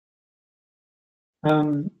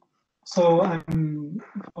So I'm,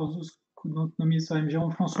 for those who don't know me, so I'm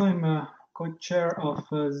Jérôme François. I'm a co-chair of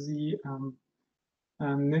the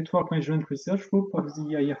Network Management Research Group of the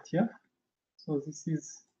IETF. So this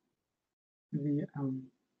is the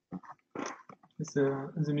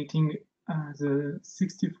meeting, the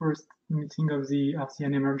 61st meeting of the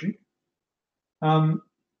NMRG.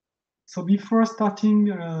 So before starting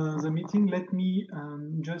the meeting, let me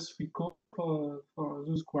just recall for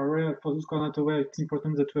those who are not aware, it's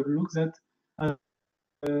important that we have looked at a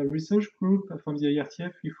research group from the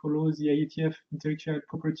IETF. We follow the IETF intellectual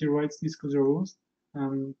property rights disclosure rules.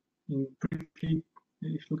 Briefly,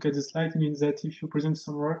 if you look at the slide, it means that if you present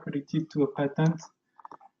some work related to a patent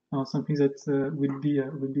or something that will be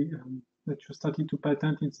that you started to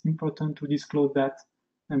patent, it's important to disclose that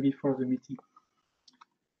before the meeting.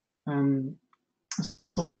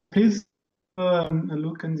 So please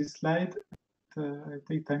look on this slide.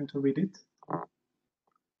 Take time to read it.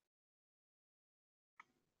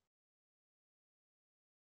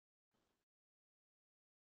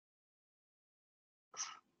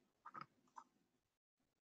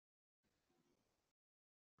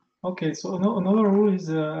 Okay, so another rule is,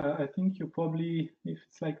 I think you probably, if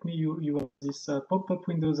it's like me, you have this pop-up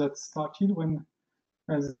window that started when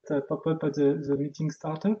as pop-up at the meeting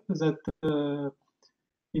startup, that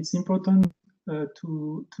it's important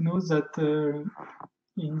to know that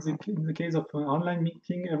in the case of an online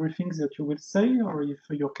meeting, everything that you will say, or if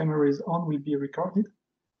your camera is on, will be recorded.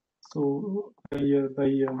 So by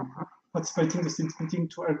participating in this meeting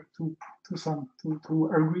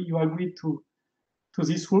you agree to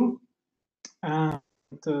this rule, and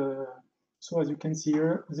so as you can see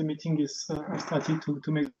here, the meeting is started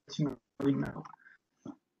to make the meeting now.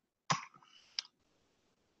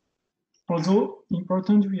 Also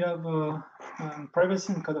important, we have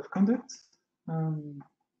privacy and code of conduct.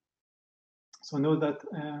 So know that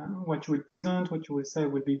what you will present, what you will say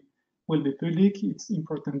will be public. It's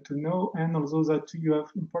important to know, and also that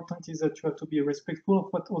important is that you have to be respectful of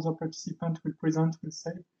what other participants will present, will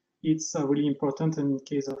say. It's really important, and in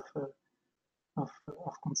case of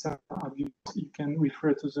concern abuse, you can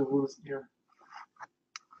refer to the rules here.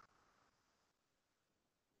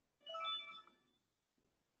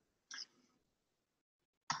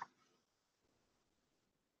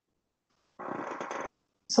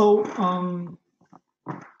 So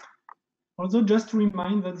also just to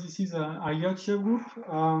remind that this is a IETF group.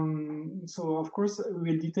 So of course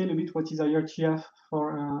we'll detail a bit what is IETF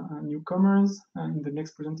for newcomers in the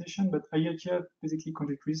next presentation, but IETF basically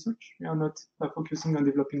conduct research. We are not focusing on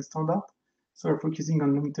developing standard, so we're focusing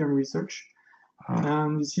on long-term research.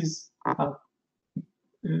 And this is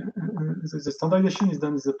the standardization is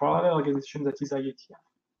done with a parallel organization that is IETF.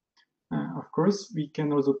 Of course, we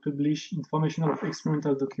can also publish informational of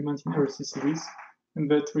experimental documents in RC series,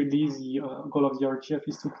 but really the goal of the IETF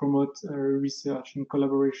is to promote research and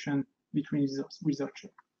collaboration between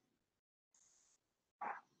researchers.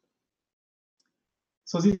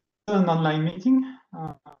 So this is an online meeting,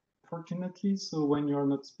 fortunately. So when you are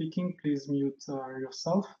not speaking, please mute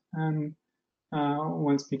yourself. And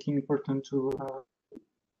when speaking, important to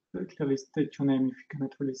clearly state your name if you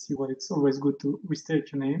cannot really see what. It's always good to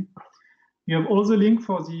restate your name. You have also the link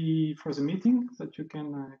for the meeting that you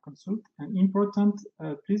can consult. And important,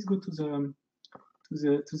 please go to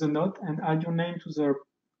the note and add your name to the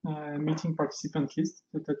meeting participant list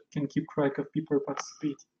so that you can keep track of people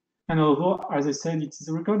participating. And although, as I said, it is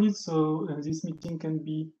recorded, so this meeting can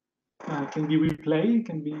be replayed.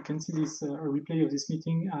 You can see this replay of this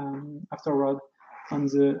meeting afterward on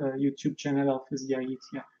the YouTube channel of the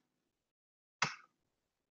IETF.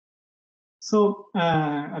 So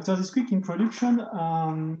after this quick introduction,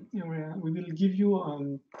 we will give you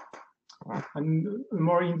a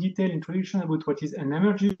more in-detail introduction about what is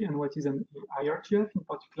NMRG and what is an IETF. In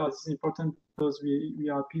particular, this is important because we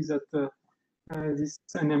are pleased that this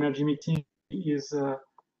NMRG meeting is,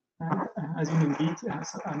 as you indeed,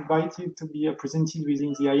 invited to be presented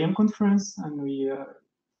within the IM conference, and we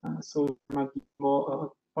so there might be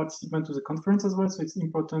more participants to the conference as well. So it's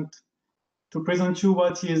important to present you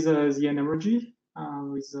what is the NMRG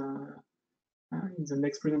with in the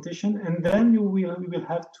next presentation, and then we will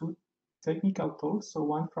have two technical talks. So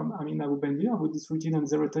one from Amina Boubendir about this routine and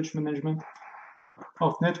zero-touch management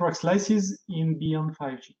of network slices in beyond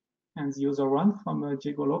 5G, and the other one from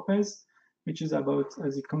Diego Lopez, which is about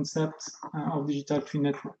the concept of digital twin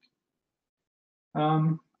network.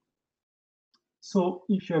 So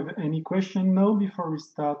if you have any question now before we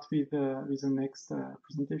start with the next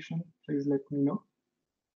presentation, please let me know.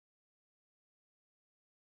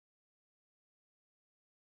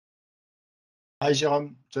 Hi,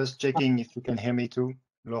 Jérôme. Just checking if you can hear me too.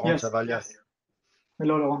 Laurent Yes. Chavalias.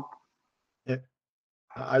 Hello, Laurent. Yeah.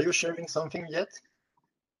 Are you sharing something yet?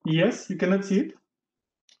 Yes, you cannot see it?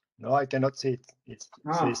 No, I cannot see it. It's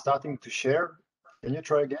starting to share. Can you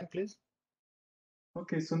try again, please?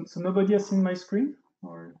 Okay, so nobody has seen my screen?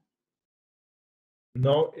 Or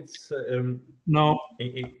no, it's no.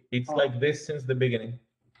 It's like this since the beginning.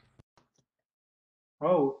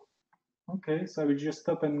 Oh, okay. So I will just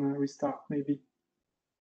stop and restart, maybe.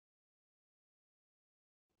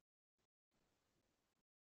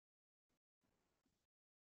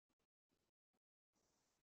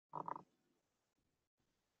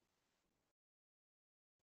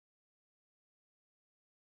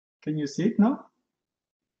 Can you see it now?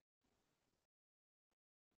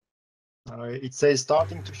 It says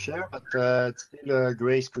starting to share, but it's still a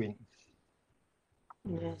gray screen.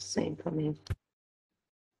 Yeah, same for me.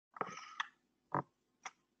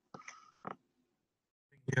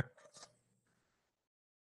 Yeah.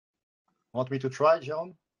 Want me to try,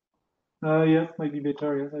 Jérôme? Yes, might be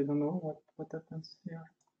better. Yes, I don't know what happens here.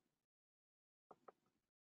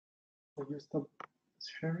 So you stop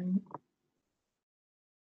sharing.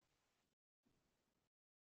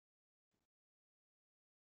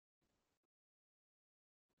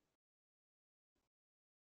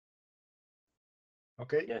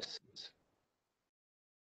 Okay. Yes.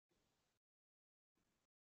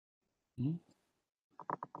 You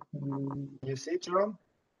see it, Jérôme?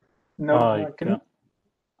 No, I can.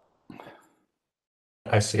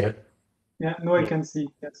 I see it. Yeah, no, I can see.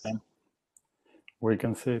 Yes. We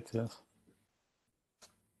can see it. Yes.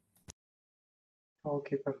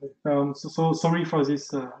 Okay, perfect. So sorry for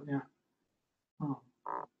this.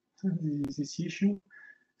 This issue.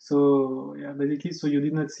 So yeah, basically, so you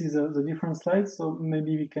did not see the different slides. So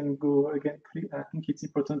maybe we can go again. I think it's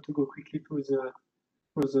important to go quickly through the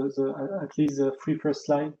at least the first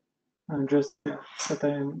slide. And just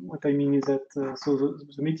what I mean is that so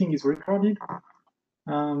the meeting is recorded.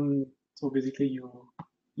 So basically,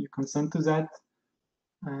 you consent to that,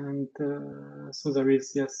 and so there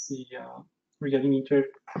is the regarding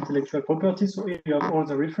intellectual property. So here you have all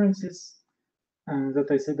the references. And that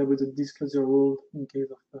I said about the disclosure rule in case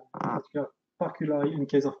of particularly in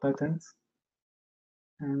case of patents.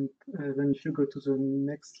 And then if you go to the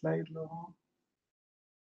next slide, Laurent.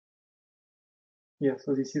 Yeah,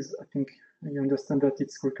 so this is, I think you understand that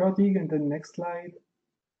it's recording. And then next slide.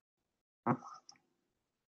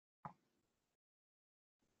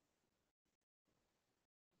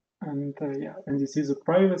 And yeah, and this is a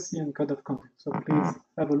privacy and code of conduct. So please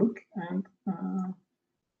have a look. And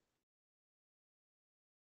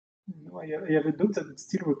I have a doubt that it's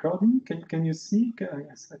still recording. Can you see?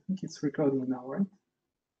 Yes, I think it's recording now, right?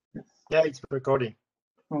 Yes. Yeah, it's recording.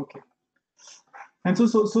 Okay. And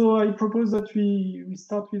so I propose that we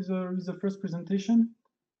start with the first presentation.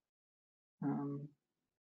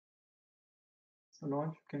 So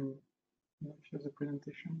Laurent, you can share the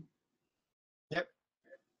presentation. Yep.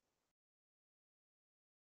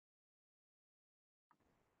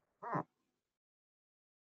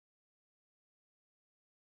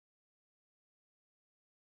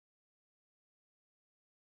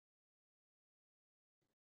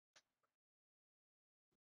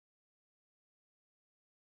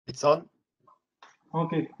 It's on.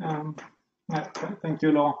 Okay. Yeah, thank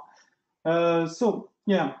you, Laurent. So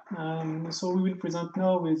yeah, so we will present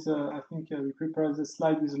now with I think we prepared the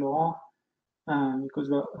slide with Laurent because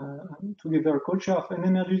we're together co-chair of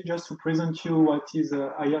NMRG, just to present you what is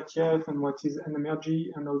IETF and what is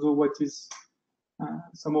NMRG, and also what is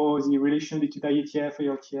somehow the relation between IETF and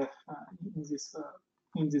IETF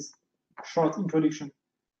in this short introduction.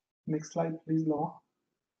 Next slide, please, Laurent.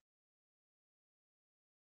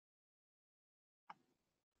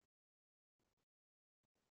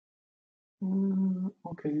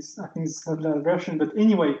 Okay, I think it's not the version, but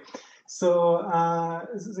anyway, so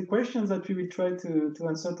the questions that we will try to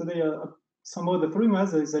answer today are somehow the following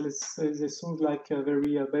ones. They sound like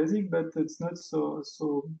very basic, but it's not so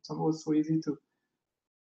somehow so easy to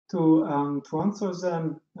answer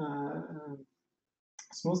them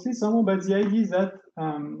smoothly somehow. But the idea is that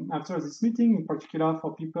after this meeting, in particular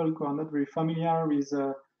for people who are not very familiar with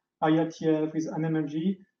IETF, with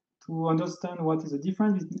NMRG, to understand what is the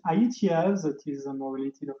difference between IETF, that is more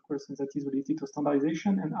related, of course, and that is related to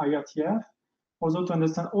standardization, and IETF. Also to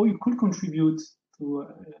understand how you could contribute to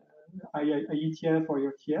IETF or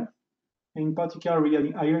IETF. And in particular,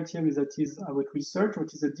 regarding IETF, that is about research,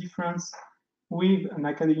 what is the difference with an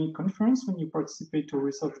academic conference when you participate to a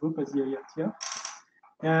research group as the IETF.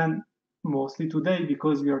 And mostly today,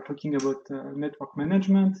 because we are talking about network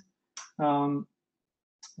management,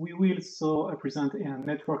 we will also present a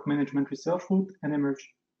network management research route, NMRG.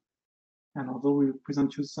 And although we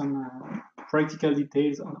present you some practical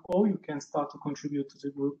details on how you can start to contribute to the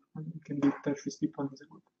group and you can be in touch with people in the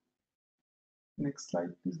group. Next slide,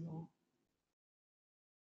 please.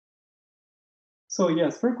 So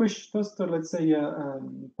yes, first let's say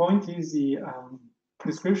point is the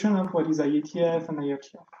description of what is IETF and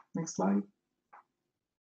IETF. Next slide.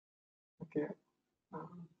 Okay,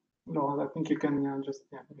 Laurent, I think you can just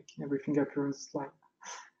make everything appear on the slide.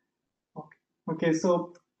 Okay,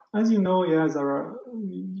 so as you know, yes,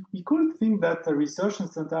 we could think that the research and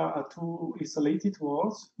standard are two isolated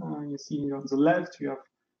worlds. You see on the left, you have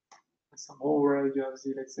somehow where you have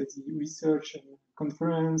the, let's say, the research and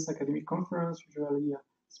conference, academic conference, usually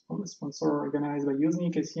sponsor organized by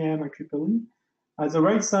USNIC, ACM, IEEE. At the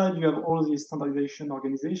right side, you have all the standardization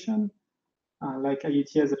organization, like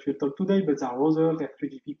IETF that we'll talk today, but there are others like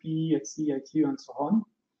 3GPP, ETSI, ITU, and so on.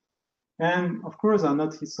 And of course, are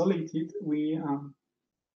not isolated. We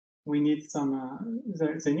need some,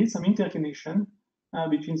 they need some interconnection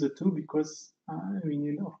between the two because we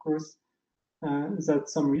need, of course, that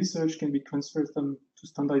some research can be transferred to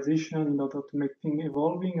standardization in order to make things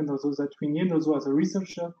evolving, and also that we need also as a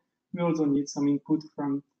researcher, we also need some input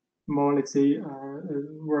from more, let's say,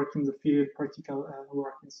 work in the field, practical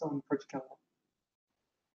work and so on, practical work.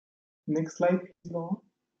 Next slide, please, Laurent.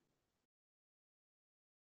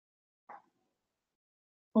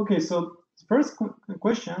 Okay, so the first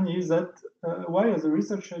question is that why, as a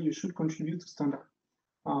researcher, you should contribute to standard.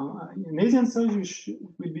 An easy answer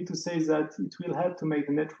will be to say that it will help to make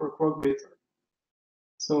the network work better.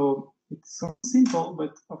 So it's so simple,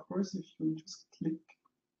 but of course, if you just click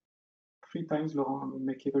 3 times, Laurent, and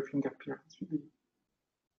make everything appear, it's really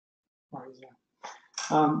more easier.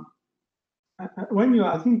 When you,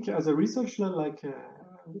 I think, as a researcher, like,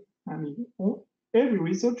 I mean, every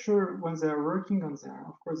researcher, when they are working on their,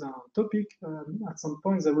 of course, on topic, at some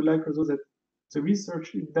point, they would like also that the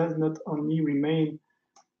research, it does not only remain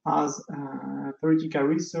as theoretical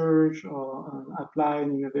research or applied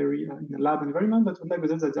in a very in a lab environment, but would like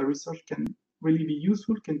that the research can really be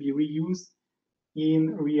useful, can be reused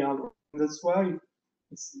in real world. And that's why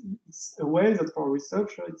it's a way that for a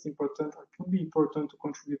researcher it's important, it can be important to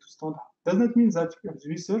contribute to standard. Does not mean that as a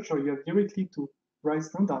researcher you have directly to write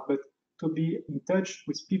standard, but to be in touch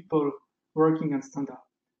with people working on standard.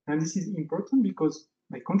 And this is important because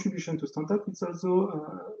by contribution to standard, it's also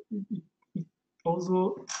it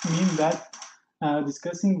also means that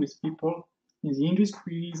discussing with people in the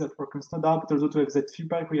industry that work on standard, but also to have that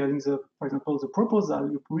feedback regarding the, for example, the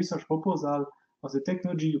proposal, your research proposal, or the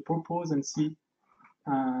technology you propose, and see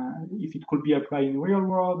if it could be applied in real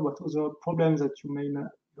world, what other problems that you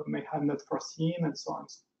may have not foreseen, and so on.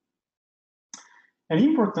 And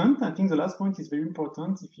important, I think the last point is very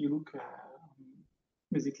important. If you look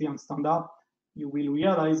basically on standard, you will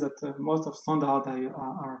realize that most of standard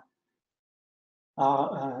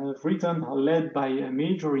are written or led by a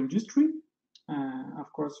major industry,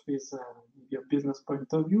 of course, with your business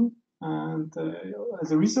point of view. And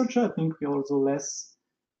as a researcher, I think we are also less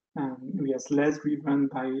driven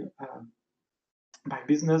by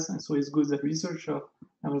business, and so it's good that researcher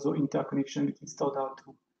and also interconnection between standard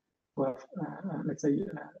to have, let's say,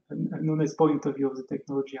 an honest point of view of the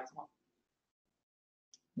technology as well.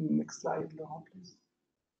 Next slide, Laurent, please.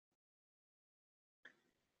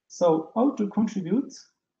 So how to contribute?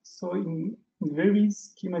 So in very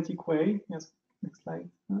schematic way, yes, next slide.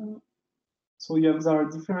 So there are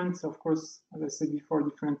different, of course, as I said before,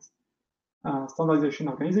 different standardization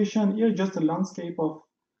organization. Here, just a landscape of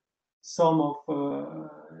some of,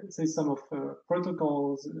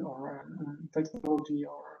 protocols or technology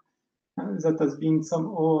or that has been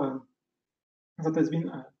somehow that has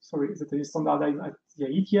been standardized at the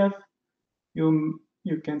IETF.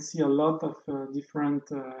 You can see a lot of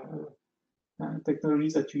different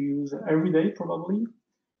technologies that you use every day, probably.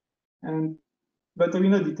 But I will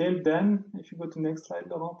not detail them. If you go to next slide,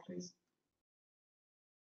 Laurent, please.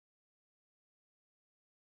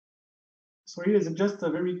 So here is just a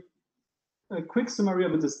very quick summary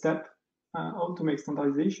about the step, how to make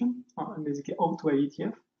standardization, and basically how to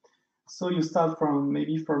IETF. So you start from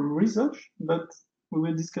research, but we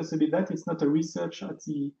will discuss a bit that it's not a research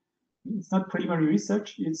it's not preliminary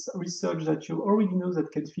research, it's research that you already know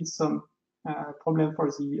that can fit some problem for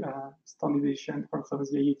the standardization from some of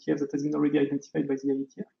the IETF that has been already identified by the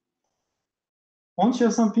IETF. Once you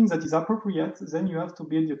have something that is appropriate, then you have to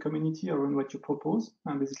build your community around what you propose,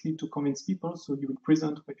 and basically to convince people. So you will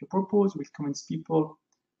present what you propose, will convince people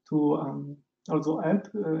to also help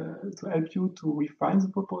you to refine the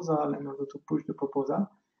proposal and also to push the proposal.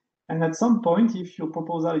 And at some point, if your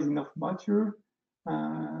proposal is enough mature,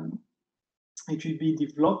 it should be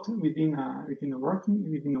developed within a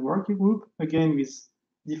working group, again with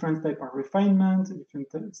different type of refinement, different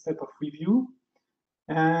type of review,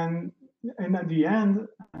 and at the end,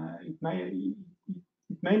 it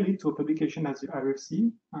may lead to a publication as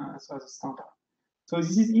RFC, so as a standard. So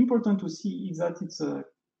this is important to see is that it's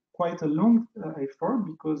quite a long effort,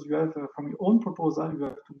 because you have from your own proposal, you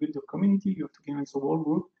have to build a community, you have to convince the whole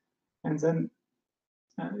group, and then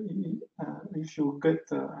if you get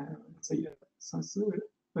say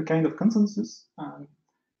a kind of consensus,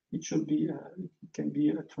 it should be it can be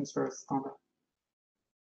a transfer standard.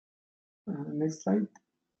 Next slide,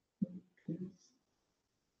 please.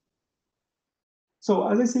 So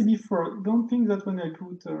as I said before, don't think that when I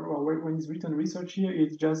put or when it's written research here,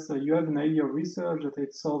 it's just you have an idea of research that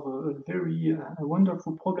it solves a very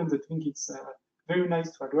wonderful problem that I think it's very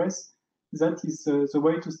nice to address. That is the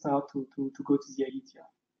way to start to go to the IETF.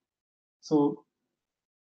 So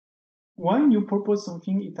when you propose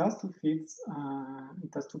something, it has to fit,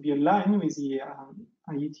 it has to be aligned with the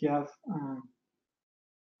IETF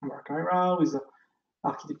criteria, with the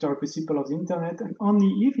architectural principle of the internet, and only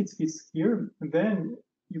if it fits here, then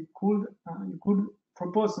you could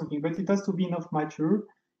propose something, but it has to be enough mature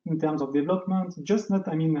in terms of development, just not,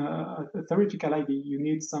 I mean, a theoretical idea. You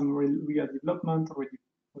need some real development, already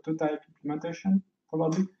prototype implementation,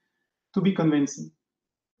 probably, to be convincing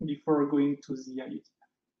before going to the IETF.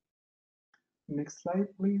 Next slide,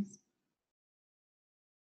 please.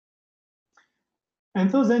 And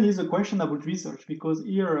so then is a question about research, because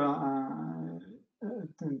here,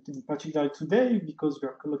 in particular today, because we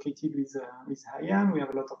are co-located with IAM, we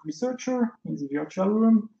have a lot of researchers in the virtual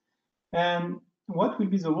room. And what will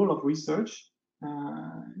be the role of research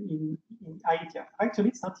in IETF? Actually,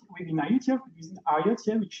 it's not within IETF, but within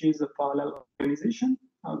IETF, which is a parallel organization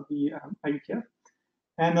of the IETF.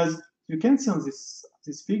 And as you can see on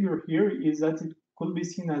this figure here, is that it could be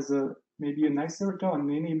seen as maybe an accelerator and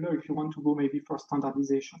an enabler if you want to go maybe for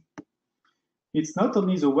standardization. It's not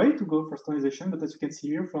only the way to go for standardization, but as you can see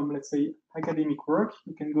here from, let's say, academic work,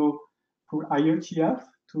 you can go through IETF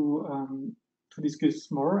to discuss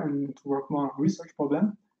more and to work more on research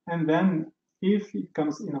problem. And then if it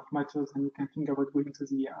comes enough matters, then you can think about going to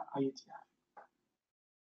the IETF.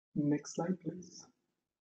 Next slide, please.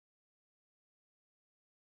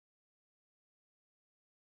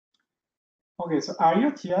 Okay, so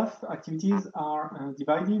IETF activities are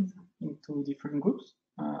divided into different groups.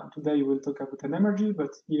 Today we'll talk about NMRG,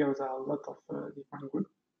 but here there are a lot of different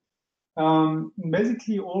groups.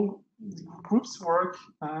 Basically, all groups work,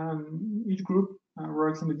 each group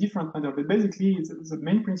works in a different manner, but basically the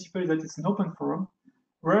main principle is that it's an open forum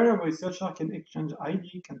where a researcher can exchange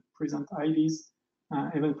ideas, can present ideas,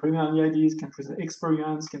 even preliminary ideas, can present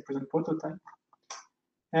experience, can present prototype.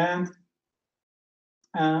 And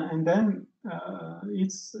then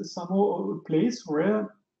it's somehow a place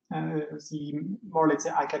where the more, let's say,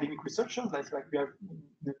 academic researchers, like we have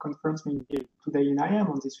the conference today in IAM,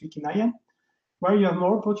 on this week in IAM, where you have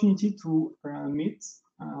more opportunity to meet,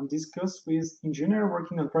 discuss with engineers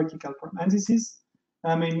working on practical problems. And this is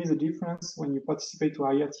mainly the difference when you participate to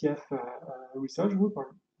IETF research group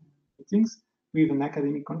or meetings with an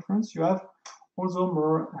academic conference. You have also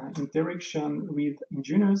more interaction with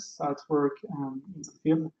engineers that work in the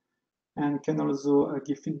field, and can also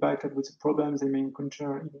give feedback about the problems they may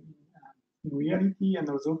encounter in reality, and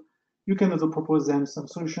also you can also propose them some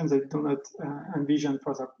solutions they do not envision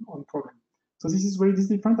for their own problem. So this is very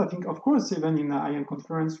different. I think, of course, even in the IAM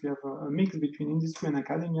conference, we have a mix between industry and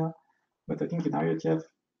academia, but I think in IETF,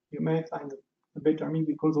 you may find a better mix,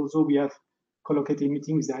 because also we have co-located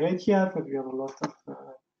meetings with the IETF, and we have a lot of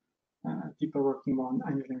people working on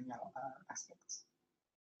engineering aspects.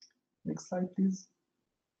 Next slide, please.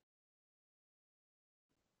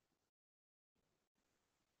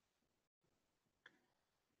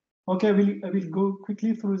 Okay, I will go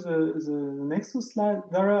quickly through the next two slides.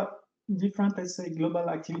 There are different, let's say, global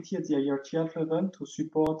activity at the IETF level to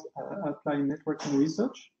support applied networking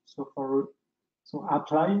research. So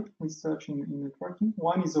applied research in networking.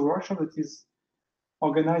 One is a workshop that is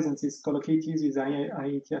organized and is co-located with the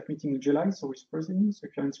IETF meeting in July, so with president. So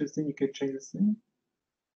if you're interested, you can check this link.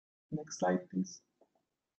 Next slide, please.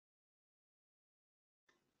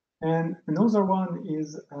 And another one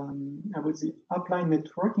is about the Applied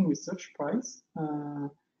Networking Research Prize.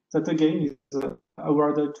 That again is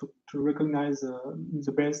awarded to recognize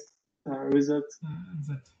the best results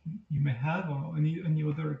that you may have, or any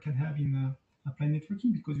other can have in applied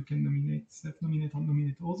networking, because you can nominate, self-nominate, or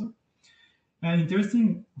nominate other. And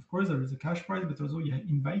interesting, of course, there is a cash prize, but also you're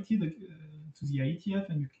invited to the IETF,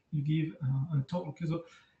 and you give a talk. Okay, so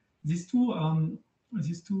these two, I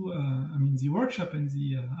mean, the workshop and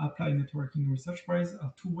the Applied Networking Research Prize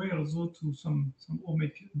are two ways also to somehow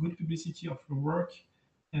make good publicity of your work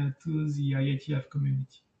to the IETF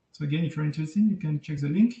community. So again, if you're interested, you can check the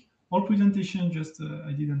link. All presentation, just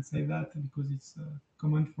I didn't say that because it's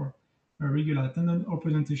common for a regular attendant. All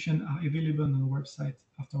presentation are available on the website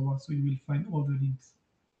afterwards, so you will find all the links.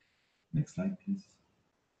 Next slide, please.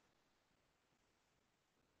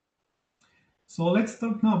 So let's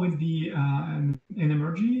talk now with the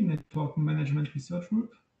NMRG, Network Management Research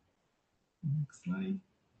Group. Next slide.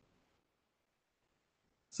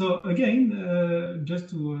 So again, just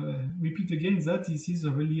to repeat again, that this is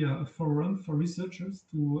really a forum for researchers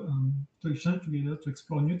to exchange together to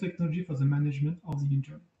explore new technology for the management of the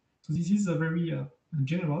internet. So this is a very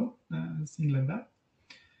general thing like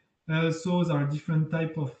that. So there are different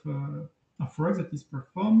type of work that is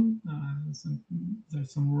performed.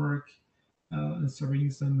 There's some work serving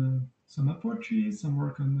some approaches, some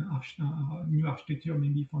work on new architecture,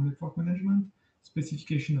 maybe for network management,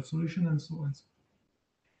 specification of solution, and so on.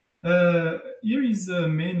 Here is the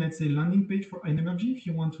main, let's say, landing page for NMRG if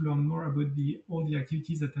you want to learn more about all the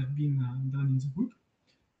activities that have been done in the group.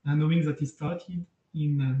 And knowing that it started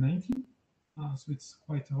in 19, so it's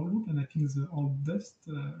quite an old group, and I think the oldest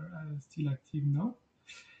are still active now.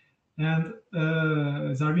 And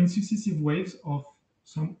there have been successive waves of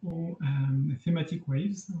some thematic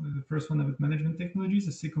waves. The first one about management technologies,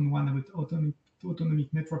 the second one about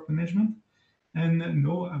autonomic network management, and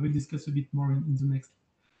now I will discuss a bit more in the next.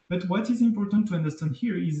 But what is important to understand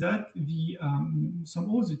here is that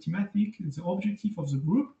somehow the thematic, the objective of the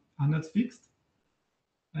group are not fixed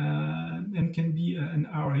and can be and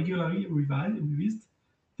are regularly revised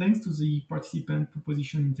thanks to the participant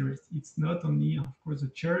proposition interest. It's not only, of course, the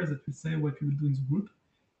chair that will say what we will do in the group.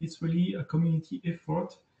 It's really a community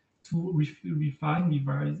effort to refine,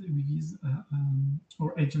 revise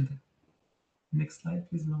our agenda. Next slide,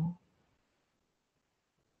 please, Laurent.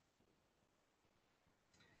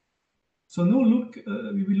 So now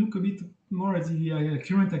we will look a bit more at the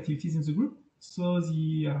current activities in the group. So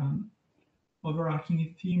the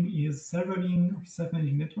overarching theme is self-driving or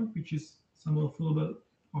self-managing network, which is somewhat followable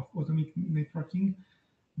of automatic networking,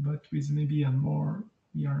 but with maybe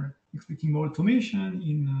we are expecting more automation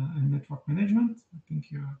in network management. I think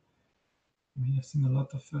we have seen a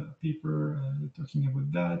lot of paper talking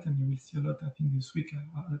about that, and you will see a lot, I think, this week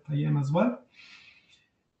at IM as well.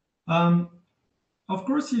 Of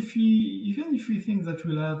course, even if we think that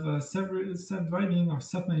we'll have self-driving or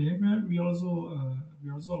self-management, we also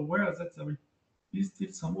aware that there is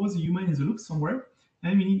still somehow the human in the loop somewhere,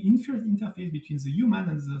 and we need interface between the human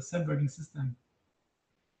and the self-driving system.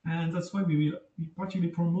 And that's why we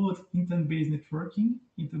particularly promote intent-based networking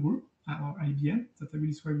in the group, or IBN, that I will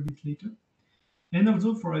describe a bit later. And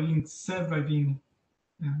also for having self-driving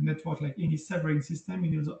network, like any self-driving system,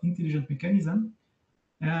 in also intelligent mechanism.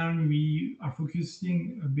 And we are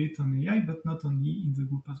focusing a bit on AI, but not only in the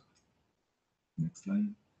group as well. Next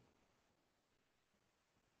slide.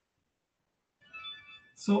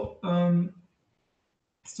 So,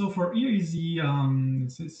 so for here is the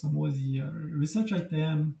somewhat the research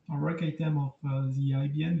item or work item of the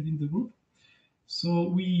IBN within the group.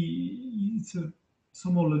 So it's a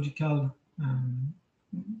somewhat logical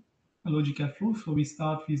flow. So we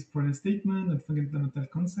start with problem statement and fundamental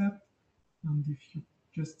concept. And if you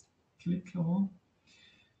just click, Laurent.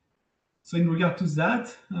 So in regard to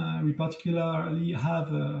that, we particularly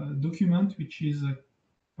have a document which is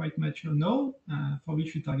quite mature now, for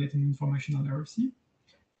which we target an informational RFC,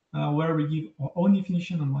 where we give our own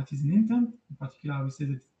definition on what is an intent. In particular, we say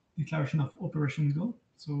that declaration of operation goal.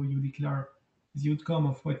 So you declare the outcome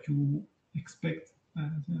of what you expect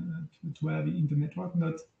to have in the network,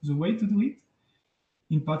 not the way to do it.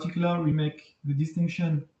 In particular, we make the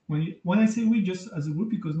distinction. When I say we, just as a group,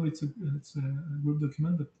 because no, it's a group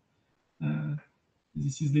document, but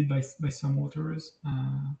this is led by some authors.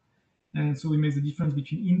 And so we make the difference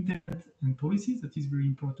between intent and policies. That is very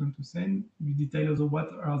important to say. We detail also what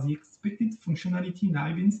are the expected functionality in the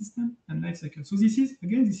IBN system and lifecycle. So this is,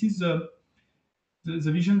 again, this is the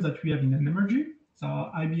vision that we have in NMRG. So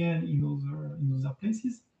IBN in other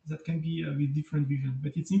places that can be with different vision.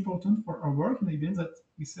 But it's important for our work in IBN that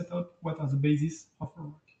we set out what are the basis of our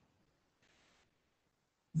work.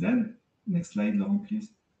 Then, next slide, Laurent, please.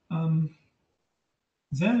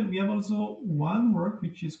 Then we have also one work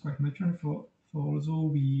which is quite mature for also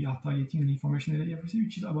we are targeting an information RFC,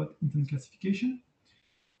 which is about intent classification,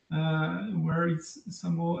 where it's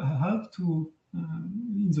somehow helped to,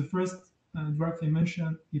 in the first draft I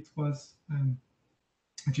mentioned, it was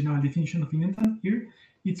a general definition of an intent. Here,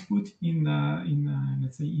 it's put in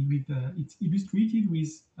let's say it's illustrated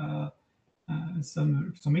with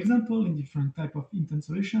some example in different type of intent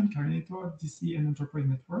solution, carrier network, DC, and enterprise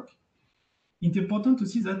network. It's important to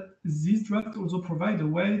see that this draft also provides a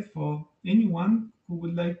way for anyone who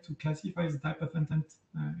would like to classify the type of intent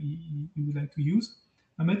he would like to use,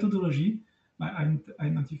 a methodology by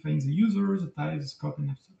identifying the user, the type, the scope,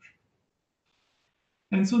 and abstraction.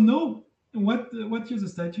 And so now, what is the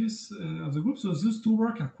status of the group? So those two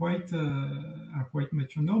work are quite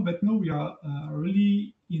mature now, but now we are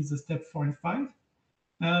really in the step 4 and 5.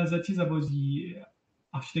 That is about the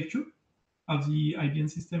architecture of the IBM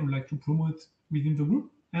system we like to promote within the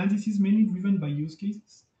group, and this is mainly driven by use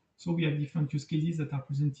cases. So we have different use cases that have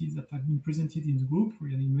been presented in the group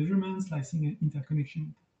regarding measurements, slicing, and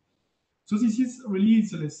interconnection. So this is really,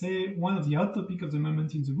 let's say, one of the hot topics of the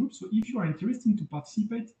moment in the group. So if you are interested to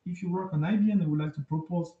participate, if you work on IBM and would like to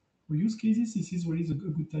propose for use cases, this is really a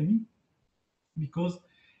good timing, because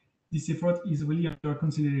this effort is really under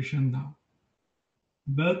consideration now.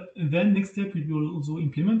 But then next step will be also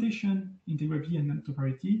implementation, integrity, and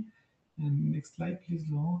interoperability. And next slide, please,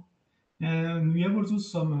 Laurent. And we have also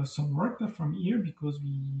some work from here, because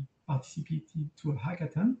we participated to a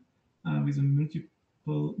hackathon with a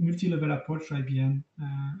multi-level approach to IBM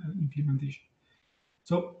implementation.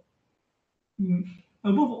 So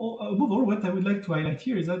above all, what I would like to highlight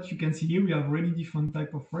here is that you can see here we have already different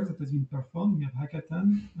type of work that has been performed. We have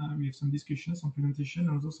hackathon, we have some discussions, some presentation,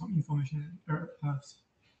 and also some information.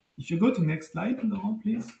 If you go to next slide, Laurent,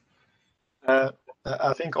 please.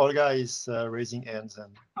 I think Olga is raising hands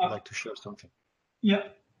and would like to share something. Yeah.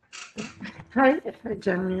 Hi,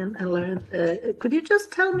 Julian. Could you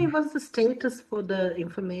just tell me what's the status for the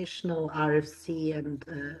informational RFC and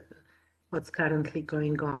what's currently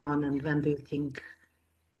going on, and when do you think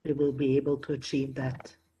we will be able to achieve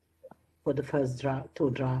that for the first two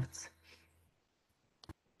drafts?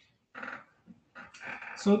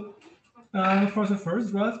 So for the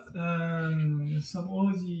first draft,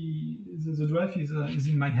 somehow the draft is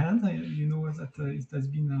in my hand. You know that it has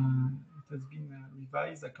been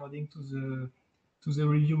revised according to the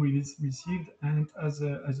review received, and as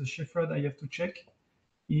a shepherd, I have to check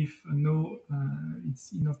if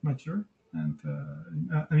it's enough mature, and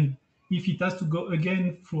I mean, if it has to go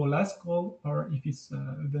again through a last call, or if it's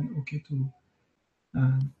then okay to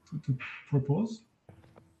propose.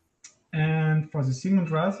 And for the second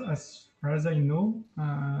draft, as far as I know,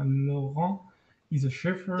 Laurent is a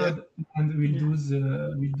shepherd, and will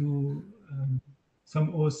do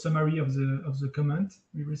some summary of the comment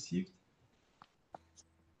we received.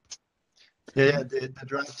 Yeah, the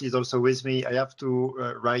draft is also with me. I have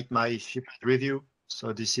to write my shepherd review,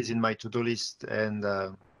 so this is in my to-do list, and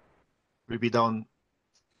will be done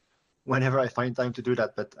whenever I find time to do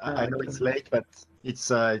that. But I know it's late, but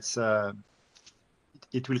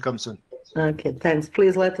it will come soon. Okay, thanks.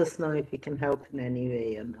 Please let us know if you can help in any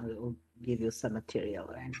way, and I will give you some material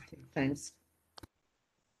or anything. Thanks.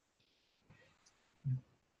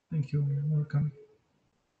 Thank you. You're welcome.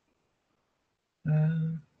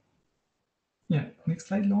 Yeah, next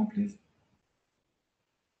slide, Laurent, please.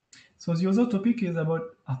 So the other topic is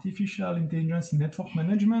about artificial intelligence in network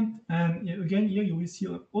management. And again, here you will see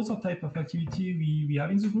other type of activity we have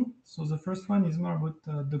in the group. So the first one is more about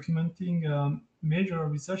documenting major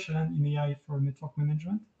research in AI for network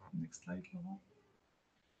management. Next slide, Laurent.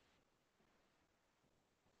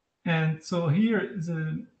 And so here,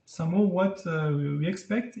 somehow what we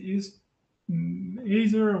expect is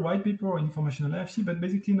either a white paper or informational RFC, but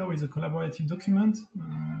basically now is a collaborative document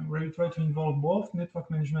where we try to involve both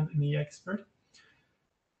network management and AI experts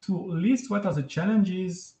to list what are the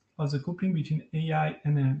challenges of the coupling between AI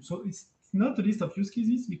and NM. So it's not a list of use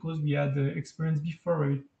cases, because we had the experience before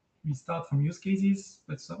where we start from use cases,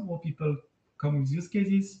 but some more people come with use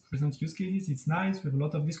cases, present use cases. It's nice, we have a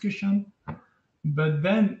lot of discussion, but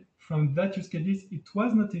then from that use cases, it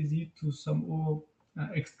was not easy to somehow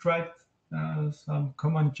extract some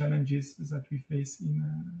common challenges that we face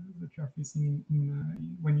that we are facing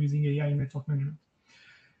when using AI in network management.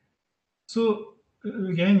 So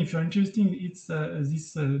again, if you're interested, it's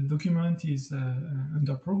this document is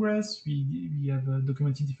under progress. We have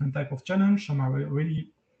documented different type of challenge. Some are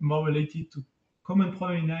really more related to common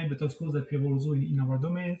problem in AI, but of course that we have also in our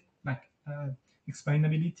domain, like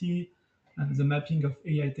explainability and the mapping of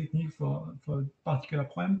AI technique for particular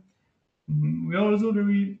problem. We are also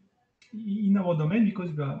very in our domain,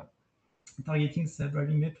 because we are targeting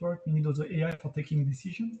self-driving network. We need also AI for taking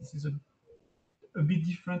decisions. This is a bit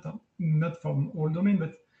different, not from all domain,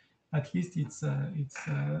 but at least it's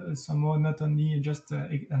somehow not only just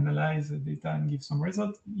analyze the data and give some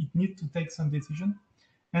result. It needs to take some decision.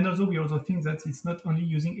 And also, we also think that it's not only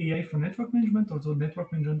using AI for network management, also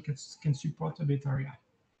network management can support a better AI.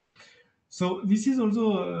 So this is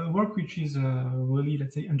also work which is really,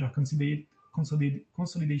 let's say, under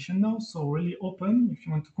consolidation now. So really open. If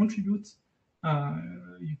you want to contribute,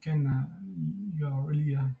 you can. You are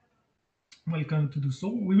really welcome to do so.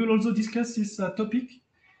 We will also discuss this topic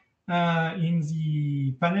in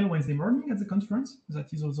the panel Wednesday morning at the conference.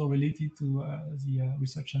 That is also related to the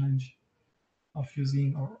research challenge of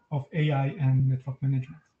using of AI and network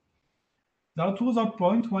management. There are two other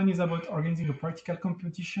points. One is about organizing a practical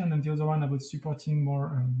competition, and the other one about supporting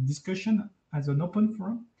more discussion as an open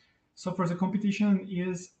forum. So for the competition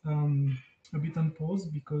is a bit on pause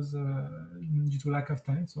because due to lack of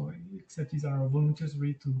time. So except these are volunteers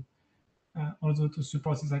ready to also to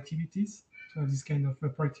support these activities, to have this kind of a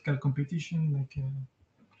practical competition like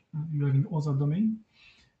you have in other domain.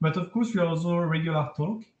 But of course, we are also regular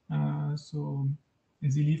talk. So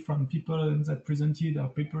easily from people that presented our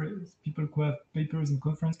papers, people who have papers in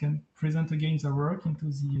conference can present again their work into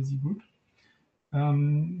the group.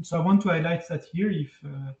 So I want to highlight that here, if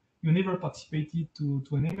you never participated to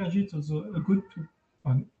NMRG, it's also a good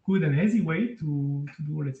and easy way to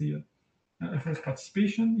do, let's say, a first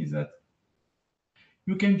participation is that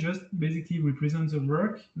you can just basically represent the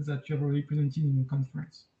work that you have already presented in the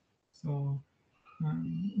conference. So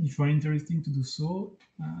if you are interested to do so,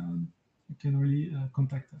 you can really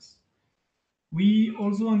contact us. We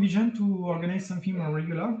also envision to organize something more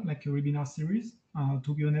regular, like a webinar series.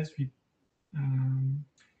 To be honest, we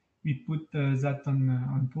put that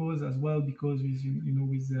on pause as well because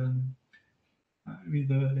with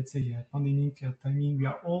the let's say pandemic timing, we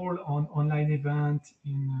are all on online event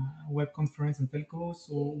in web conference and telco.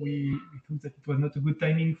 So we thought that it was not a good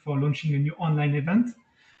timing for launching a new online event.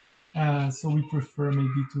 So we prefer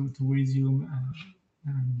maybe to resume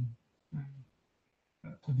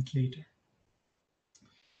a bit later.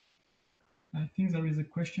 I think there is a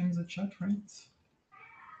question in the chat, right?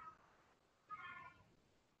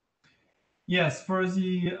 Yes, for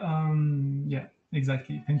the yeah,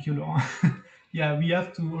 exactly. Thank you, Laurent. Yeah, we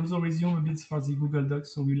have to also resume a bit for the Google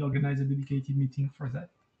Docs, so we'll organize a dedicated meeting for that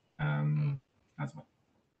as well.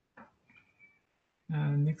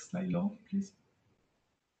 Next slide, Laurent, please.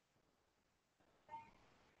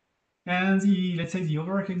 And the, let's say, the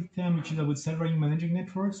overarching term, which is about self-running managing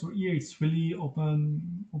networks. So here it's really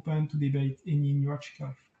open to debate any new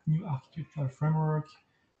architectural framework,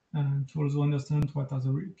 and to also understand what are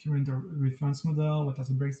the current reference model, what are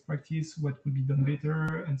the best practice, what could be done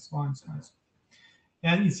better, and so on and so on.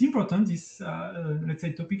 And it's important. This let's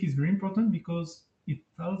say topic is very important because it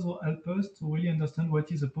also helps us to really understand what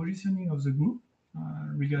is the positioning of the group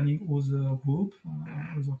regarding other group,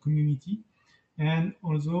 other community, and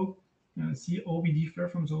also see how we differ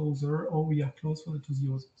from the other, or we are close to the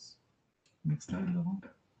others. Next slide, Laurent.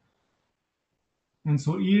 And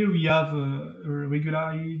so here we have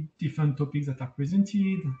regularly different topics that are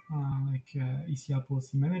presented, like ECR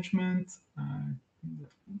policy management,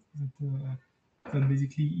 that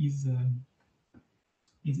basically is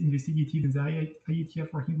investigated in the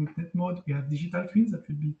IETF working group net mode. We have digital twins that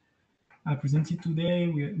will be presented today.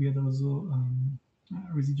 We have also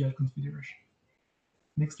residual configuration.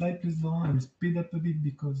 Next slide, please, Laurent. I will speed up a bit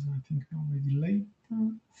because I think we're already late.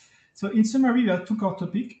 So in summary, we have two core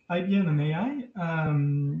topics, IBM and AI,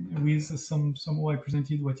 with somehow I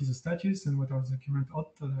presented what is the status and what are the current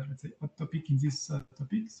hot, let's say, hot topic in this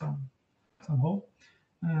topic, somehow.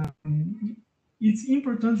 It's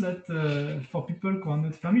important that for people who are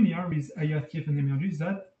not familiar with IETF and NMRG,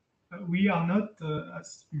 that we are not,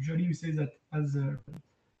 as usually we say that as a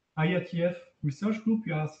IETF research group,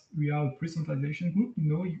 we are a pre-standardization group.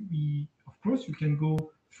 No, of course, you can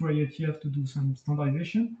go through IETF to do some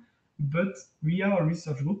standardization, but we are a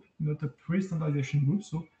research group, not a pre-standardization group.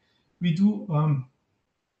 So we do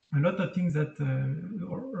a lot of things that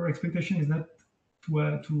our expectation is not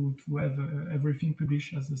to have everything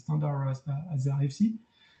published as a standard as the RFC,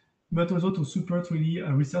 but also to support really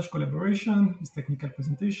a research collaboration, with technical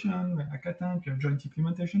presentation, hackathon, joint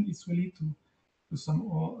implementation. It's really to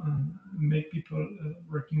somehow make people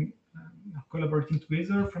working, collaborating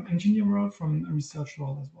together from engineering world, from research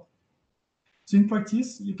world as well. So in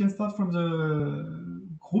practice, you can start from the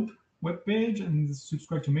group webpage and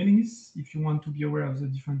subscribe to mailing lists if you want to be aware of the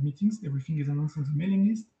different meetings. Everything is announced on the mailing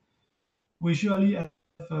list. We usually have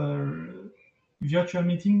a virtual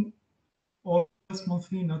meeting almost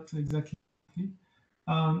monthly, not exactly monthly.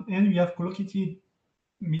 And we have collocated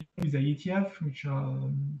meetings with the IETF, which are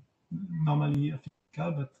normally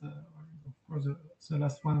physical, but of course the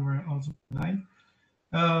last one were also online.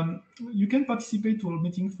 You can participate to all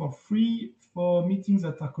meetings for free. For meetings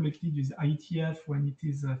that are collected with IETF, when it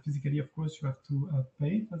is physically, of course, you have to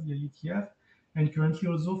pay for the IETF. And currently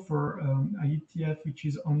also for IETF, which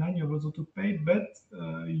is online, you have also to pay, but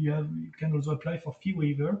you can also apply for fee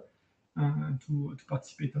waiver to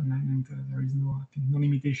participate online, and there is no, I think, no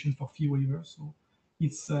limitation for fee waiver. So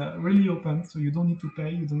it's really open, so you don't need to pay,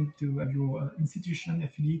 you don't need to have your institution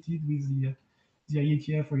affiliated with the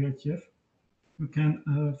IETF or IETF. You can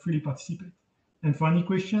freely participate. And for any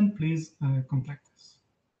question, please contact us.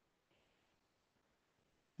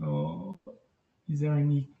 So, is there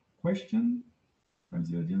any question from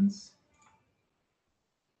the audience?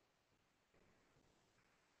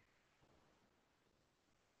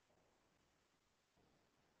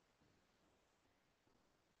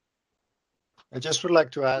 I just would like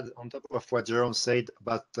to add on top of what Jerome said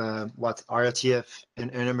about what IETF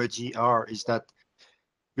and NMRG are, is that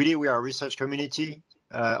really we are a research community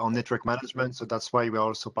on network management. So that's why we're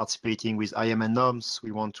also participating with IM and NOMS.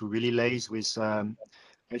 We want to really liaise with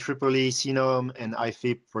IEEE, CNOM, and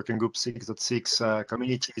IFIP Working Group 6.6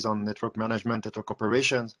 communities on network management, network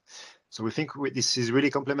operations. So we think this is really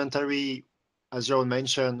complementary. As Jerome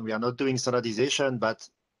mentioned, we are not doing standardization, but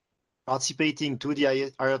participating to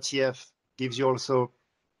the IETF gives you also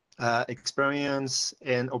experience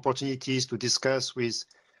and opportunities to discuss with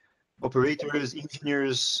operators,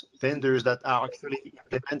 engineers, vendors that are actually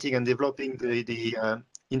implementing and developing the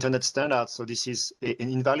internet standards. So this is an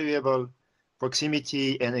invaluable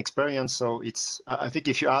proximity and experience. So it's, I think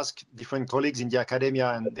if you ask different colleagues in the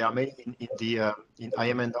academia, and there are many in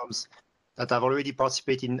IM and DOMS that have already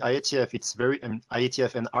participated in IETF, it's very,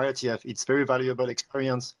 IETF and IETF, it's very valuable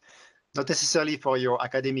experience, not necessarily for your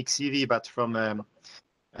academic CV, but from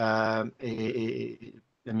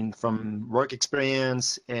from work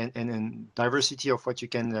experience and diversity of what you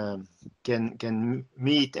can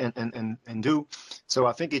meet and do. So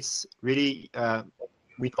I think it's really,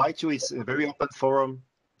 we invite you, it's a very open forum.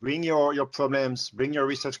 Bring your problems, bring your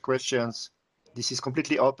research questions. This is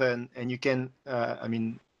completely open, and you can,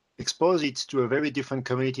 expose it to a very different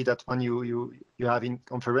community that one you have in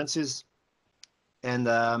conferences. And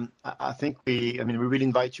I think we will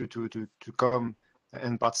invite you to come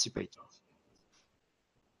and participate.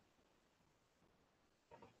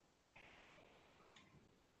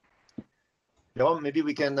 Laurent, maybe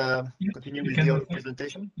we can continue with your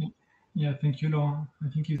presentation. Yeah, thank you, Laurent. I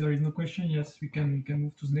think if there is no question, yes, we can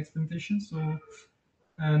move to the next presentation. So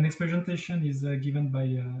next presentation is given by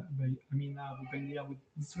Amina Boubania with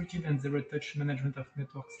distributed and zero-touch management of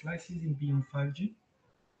network slices in beyond 5G.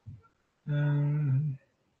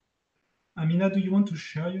 Amina, do you want to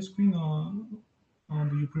share your screen, or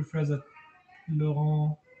do you prefer that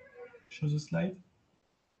Laurent shows a slide?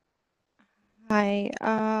 Hi,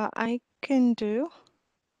 I can do.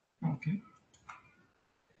 Okay.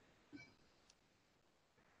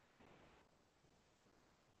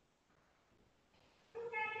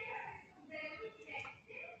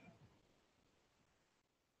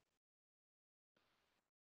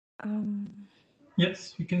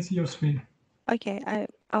 Yes, we can see your screen. Okay, I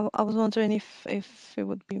was wondering if it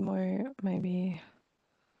would be more maybe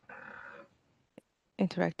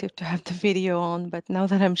interactive to have the video on, but now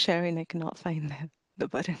that I'm sharing, I cannot find the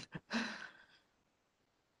button.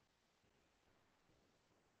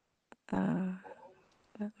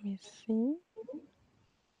 Let me see.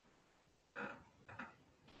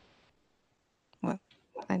 Well,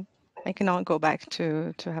 I cannot go back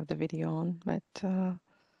to have the video on, but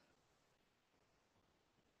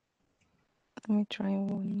let me try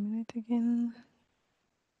 1 minute again.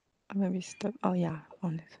 Or maybe stop. Oh yeah,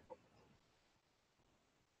 on it.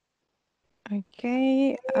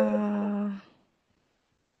 Okay.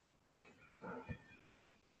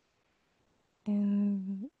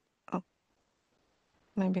 And oh,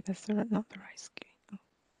 maybe that's not the right screen. Oh.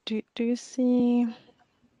 Do you see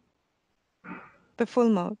the full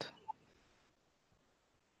mode?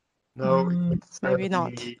 No, maybe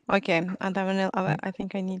not. Okay, and I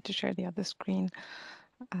think I need to share the other screen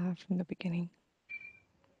from the beginning.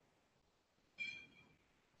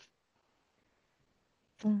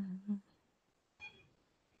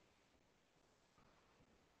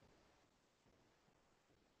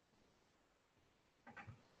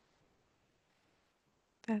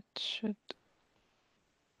 That should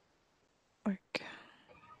work.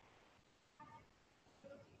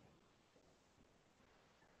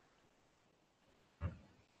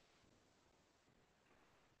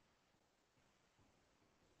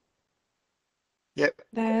 Yep.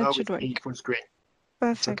 That should work. Full screen.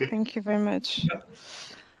 Perfect. Okay. Thank you very much. Yeah.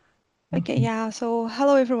 Okay, yeah. So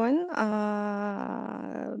hello everyone.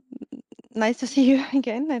 Nice to see you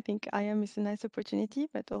again. I think IAM is a nice opportunity,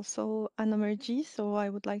 but also NMRG. So I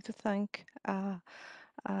would like to thank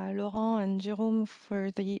Laurent and Jérôme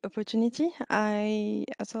for the opportunity. I'm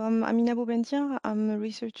Amina Boubendia. I'm a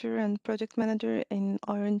researcher and project manager in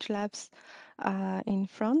Orange Labs in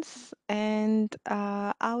France. And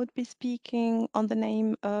I would be speaking on the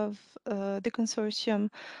name of the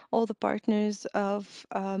consortium, all the partners of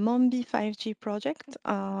MOMBI 5G project,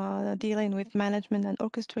 dealing with management and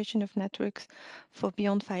orchestration of networks for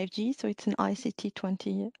beyond 5G. So it's an ICT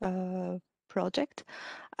 20 project.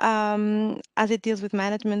 As it deals with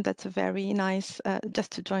management, that's a very nice,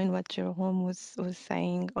 just to join what Jerome was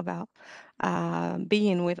saying about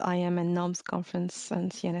being with IM and NOMS conference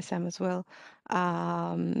and CNSM as well.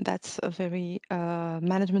 That's a very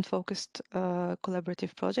management-focused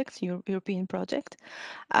collaborative project, European project.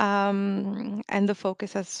 And the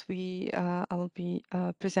focus, as I will be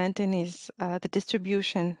presenting, is the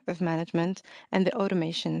distribution of management and the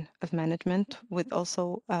automation of management, with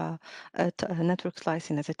also a network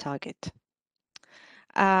slicing as a target.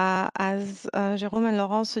 As Jérôme and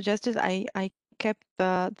Laurent suggested, I kept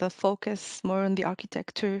the focus more on the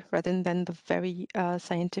architecture rather than the very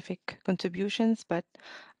scientific contributions. But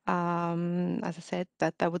as I said,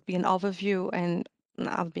 that would be an overview, and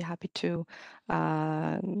I'll be happy to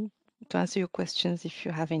answer your questions if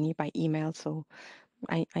you have any by email. So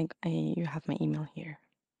you have my email here.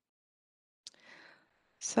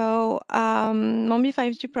 So MOMBI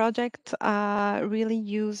 5G project really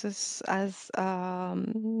uses as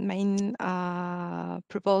main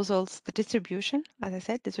proposals the distribution, as I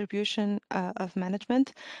said, distribution of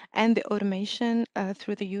management, and the automation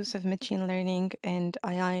through the use of machine learning and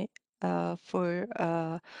AI for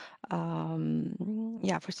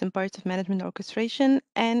some parts of management orchestration,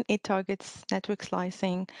 and it targets network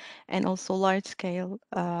slicing and also large-scale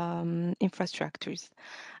infrastructures.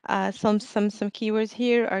 Some keywords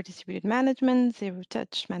here are distributed management,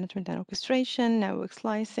 zero-touch management and orchestration, network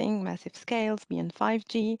slicing, massive scales beyond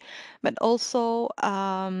 5G, but also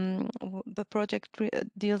the project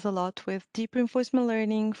deals a lot with deep reinforcement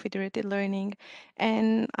learning, federated learning,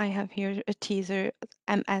 and I have here a teaser,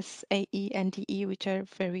 MS, AE, and DE, which are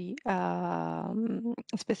very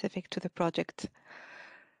specific to the project.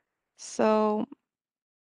 So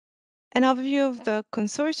an overview of the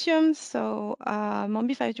consortium. So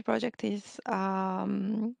MOMBI 5G project is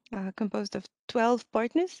composed of 12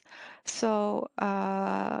 partners. So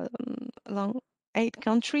along 8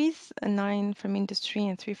 countries, 9 from industry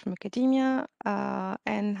and 3 from academia,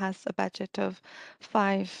 and has a budget of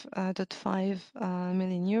 5.5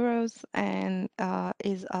 million euros, and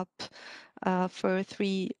is up for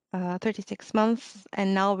 36 months.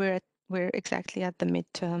 And now we're exactly at the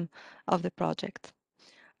midterm of the project.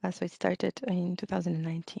 So it started in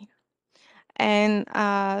 2019. And if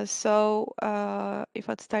I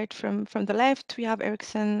start from the left, we have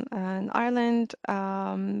Ericsson in Ireland,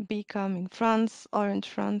 Beacom in France, Orange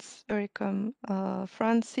France, Euricom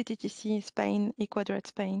France, CTTC Spain, Equador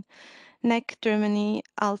Spain, NEC Germany,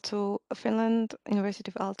 Aalto Finland, University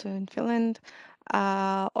of Aalto in Finland,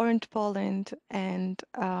 Orange Poland, and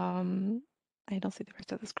I don't see the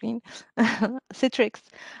rest of the screen. Citrix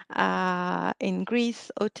in Greece,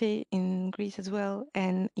 OTE in Greece as well,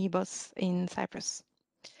 and EBOS in Cyprus.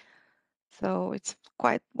 So it's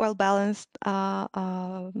quite well balanced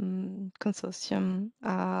consortium,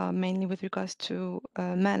 mainly with regards to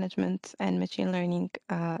management and machine learning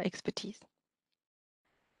expertise.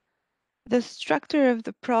 The structure of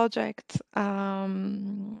the project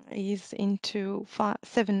is into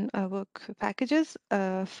 7 work packages,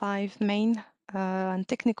 5 main and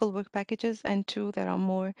technical work packages, and 2 that are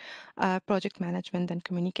more project management and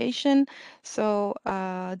communication. So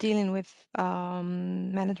dealing with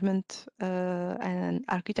management and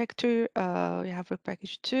architecture, we have work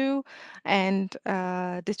package 2, and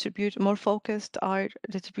more focused are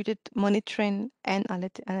distributed monitoring and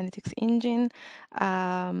analytics engine,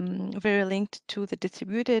 very linked to the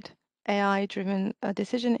distributed AI-driven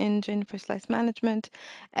decision engine for slice management,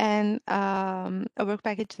 and a work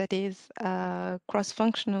package that is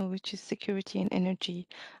cross-functional, which is security and energy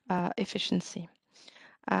efficiency.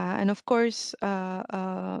 And of course,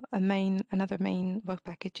 another main work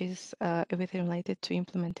package is everything related to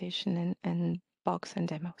implementation and bugs and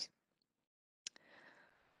demos.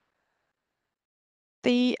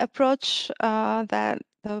 The approach that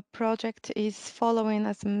the project is following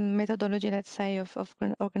as a methodology, let's say, of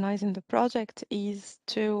organizing the project is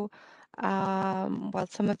to Well,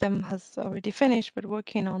 some of them has already finished, but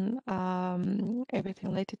working on everything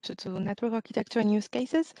related to network architecture and use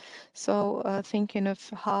cases. So thinking of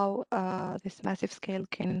how this massive scale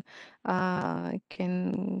can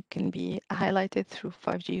be highlighted through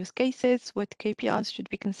 5G use cases, what KPIs should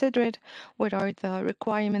be considered, what are the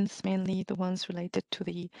requirements, mainly the ones related to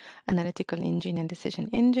the analytical engine and decision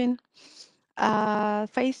engine.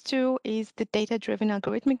 Phase 2 is the data-driven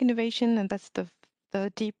algorithmic innovation, and that's the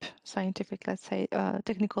deep scientific, let's say,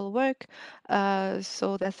 technical work.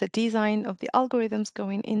 So that's the design of the algorithms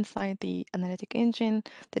going inside the analytic engine,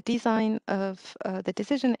 the design of the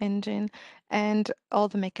decision engine, and all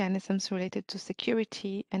the mechanisms related to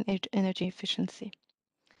security and energy efficiency.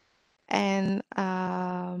 And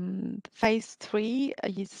phase 3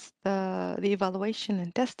 is the evaluation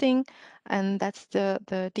and testing, and that's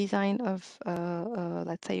the design of,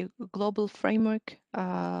 let's say, a global framework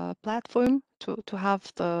platform to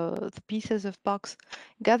have the pieces of box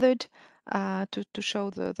gathered to show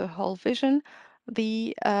the whole vision.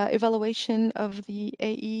 The evaluation of the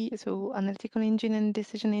AE, so analytical engine and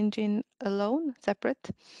decision engine alone,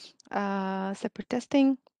 separate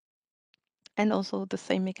testing, and also the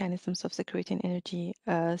same mechanisms of security and energy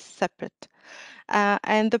separate.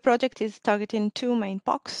 And the project is targeting 2 main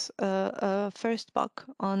POCs. First POC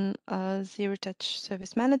on zero-touch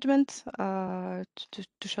service management to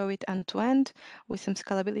show it end-to-end with some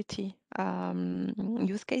scalability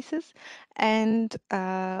use cases. And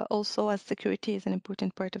also, as security is an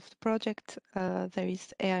important part of the project, there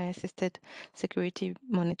is AI-assisted security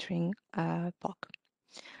monitoring POC.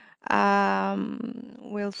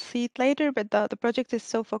 We'll see it later, but the project is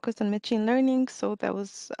so focused on machine learning. So that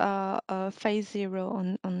was phase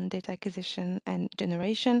 0 on data acquisition and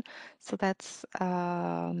generation. So that's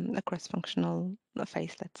a cross-functional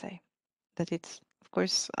phase, let's say, that it's, of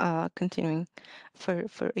course, continuing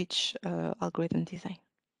for each algorithm design.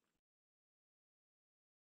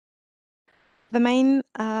 The main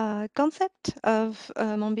concept of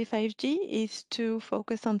MOMBI 5G is to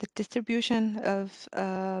focus on the distribution of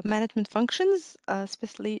management functions,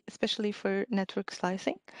 especially for network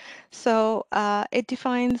slicing. So it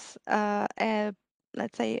defines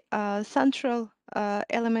let's say, a central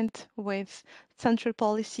element with central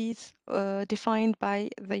policies defined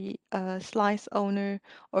by the slice owner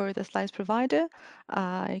or the slice provider.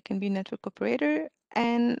 It can be network operator,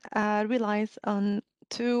 and relies on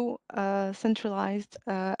 2 centralized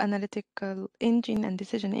analytical engine and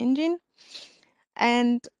decision engine.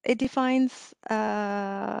 And it defines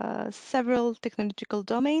several technological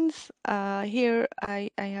domains. Here I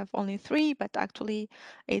have only 3, but actually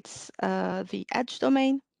it's the edge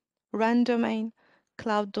domain, RAN domain,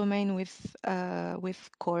 cloud domain with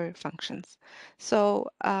core functions. So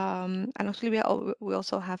and actually we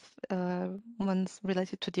also have ones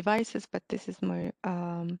related to devices, but this is more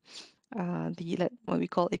what we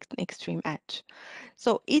call extreme edge.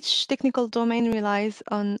 So each technical domain relies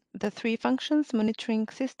on the 3 functions: monitoring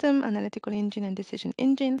system, analytical engine, and decision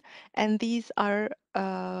engine, and these are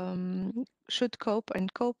should cope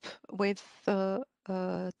with the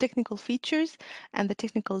technical features and the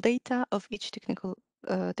technical data of each technological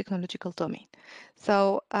domain.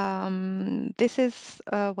 So this is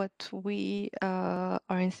what we are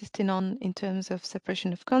insisting on in terms of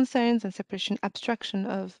separation of concerns and separation abstraction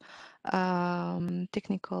of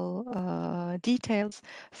technical details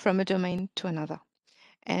from a domain to another.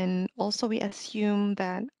 And also we assume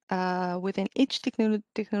that within each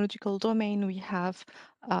technological domain we can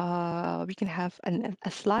have a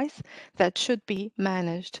slice that should be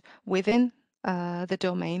managed within the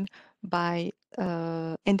domain by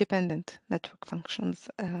independent network functions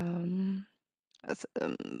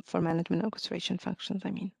for management orchestration functions,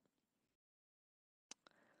 I mean.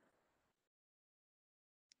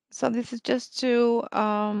 So this is just to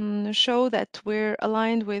show that we're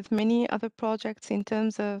aligned with many other projects in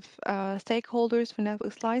terms of stakeholders for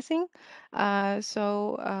network slicing. Of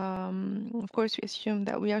course, we assume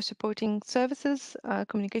that we are supporting services,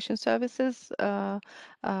 communication services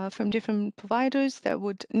from different providers that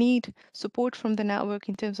would need support from the network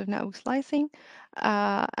in terms of network slicing.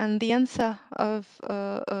 And the answer of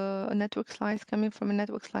a network slice coming from a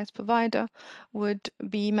network slice provider would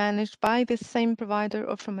be managed by the same provider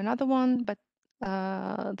or from another one, but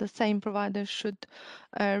the same provider should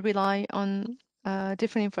rely on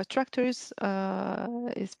different infrastructures,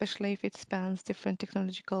 especially if it spans different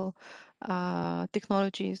technologies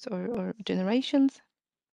or generations.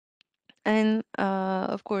 And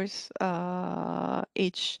of course,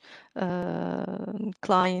 each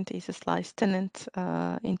client is a slice tenant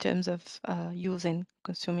in terms of using,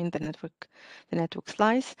 consuming the network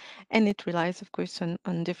slice, and it relies, of course,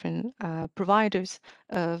 on different providers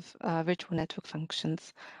of virtual network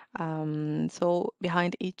functions. So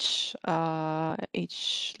behind each,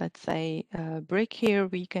 let's say, brick here,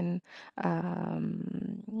 we can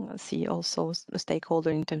see also a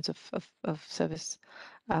stakeholder in terms of service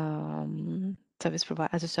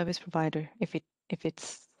as a service provider, if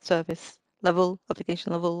it's service level,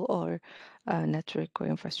 application level, or network or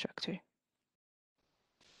infrastructure.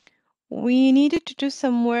 We needed to do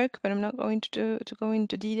some work, but I'm not going to go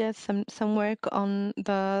into details. Some work on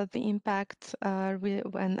the impact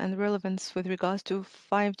and relevance with regards to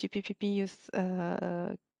 5GPP use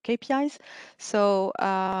KPIs. So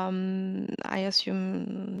I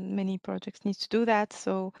assume many projects need to do that.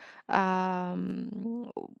 So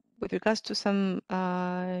with regards to some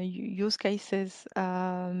use cases,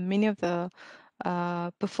 many of the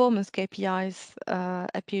performance KPIs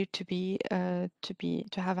appear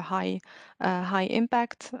to have a high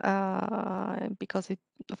impact because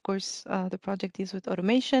of course the project deals with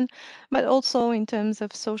automation, but also in terms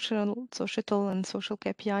of societal and social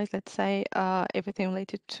KPIs. Let's say everything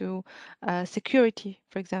related to security,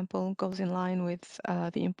 for example, goes in line with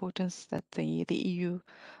the importance that the EU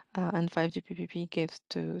and 5GPP gives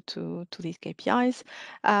to these KPIs.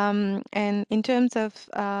 And in terms of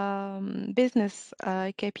business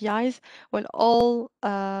KPIs, well, all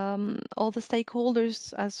the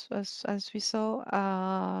stakeholders, as we saw,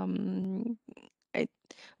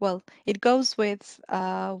 it goes with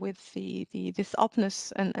this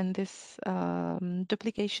openness and this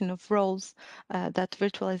duplication of roles that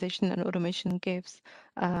virtualization and automation gives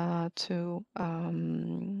to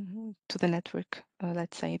the network,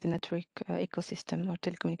 let's say the network ecosystem or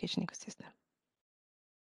telecommunication ecosystem.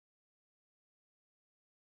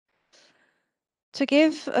 To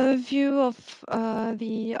give a view of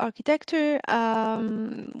the architecture,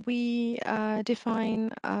 we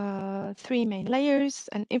define three main layers: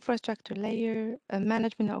 an infrastructure layer, a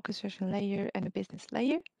management and orchestration layer, and a business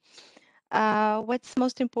layer. What's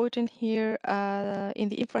most important here in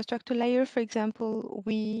the infrastructure layer, for example,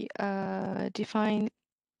 we define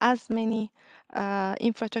as many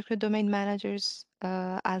infrastructure domain managers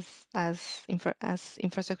as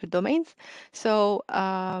infrastructure domains. So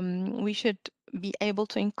we should be able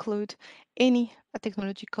to include any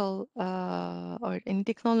technological or any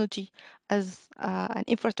technology as an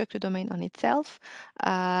infrastructure domain on itself,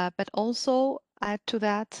 but also add to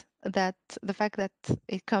that the fact that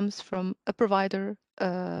it comes from a provider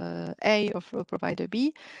A or from a provider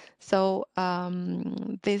B. So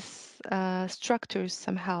this structures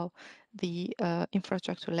somehow the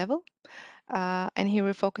infrastructure level. And here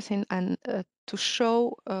we're focusing on to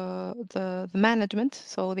show the management.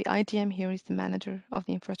 So the IDM here is the manager of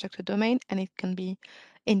the infrastructure domain, and it can be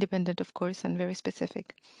independent, of course, and very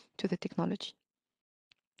specific to the technology.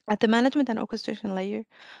 At the management and orchestration layer,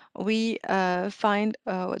 we find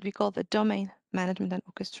what we call the domain management and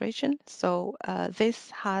orchestration. So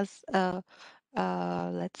this has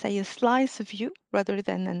let's say a slice view rather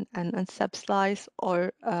than a sub-slice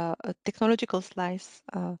or a technological slice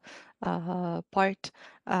part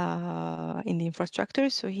in the infrastructure.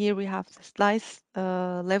 So here we have the slice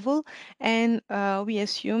level, and we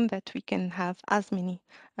assume that we can have as many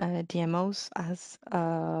DMOs as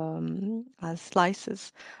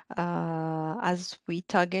slices as we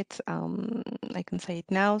target. I can say it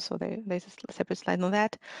now, so there's a separate slide on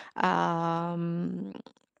that.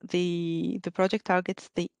 The project targets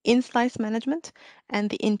the in-slice management and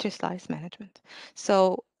the inter-slice management.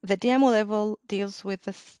 So the DMO level deals with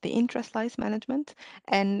the intra-slice management,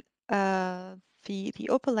 and the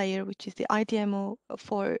upper layer, which is the IDMO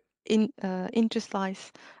for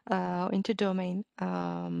inter-slice, inter-domain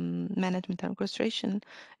management and orchestration,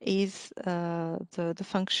 is the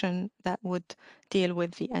function that would deal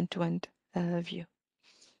with the end-to-end view.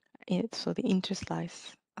 So the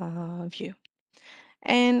inter-slice view.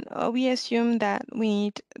 And we assume that we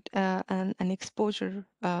need an exposure,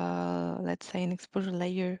 let's say an exposure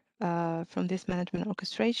layer from this management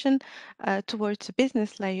orchestration towards a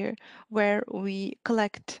business layer where we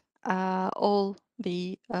collect all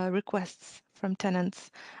the requests from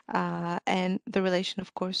tenants and the relation,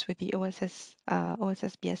 of course, with the OSS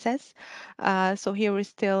BSS. So here we're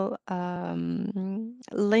still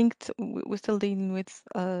linked, we're still dealing with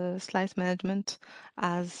slice management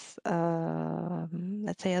as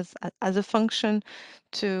let's say as a function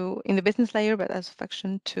to in the business layer, but as a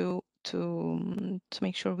function to to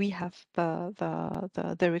make sure we have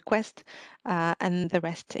the request, and the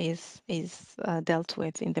rest is dealt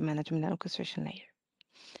with in the management and orchestration layer.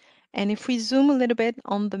 And if we zoom a little bit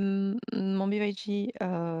on the MonBeavIG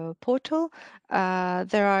portal,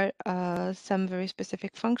 there are some very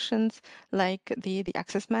specific functions like the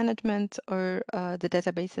access management or the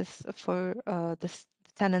databases for the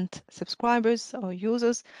tenant subscribers or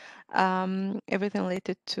users, everything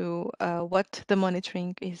related to what the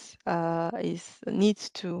monitoring is needs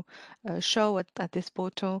to show at this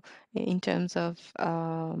portal in terms of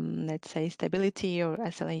let's say stability or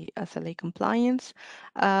SLA compliance.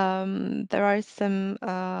 There are some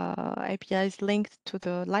APIs linked to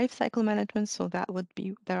the lifecycle management, so that would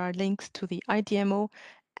be there are links to the IDMO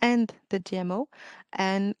and the DMO,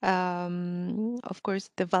 and of course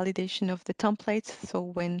the validation of the templates. So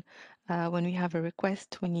when we have a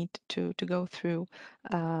request, we need to go through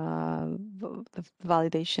the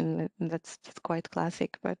validation. That's quite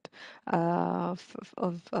classic, but of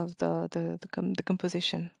the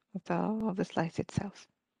composition of the slice itself,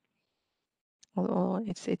 or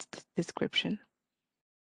its description.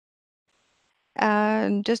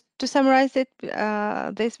 Just to summarize it,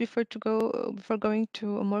 this before going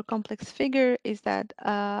to a more complex figure is that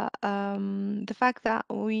the fact that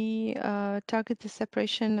we target the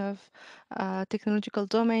separation of technological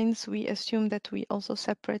domains, we assume that we also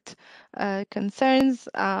separate concerns.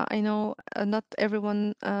 I know not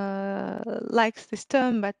everyone likes this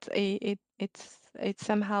term, but it's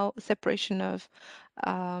somehow separation of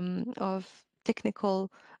technical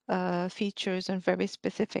features and very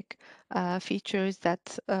specific features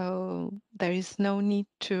that there is no need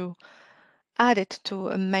to add it to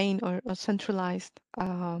a main or centralized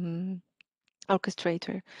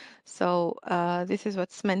orchestrator. So this is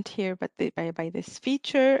what's meant here, but by this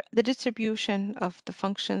feature, the distribution of the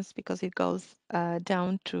functions, because it goes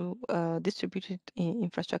down to distributed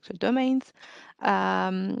infrastructure domains,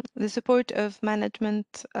 the support of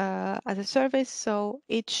management as a service. So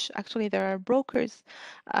actually there are brokers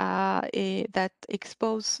that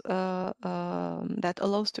expose that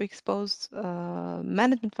allows to expose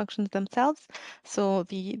management functions themselves. So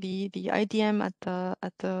the IDM at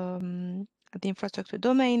the infrastructure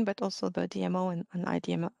domain, but also the DMO and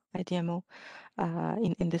IDMO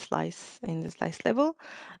in the slice level.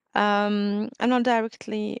 I'm not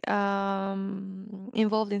directly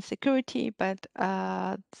involved in security, but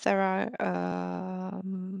there are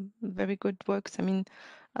very good works. I mean,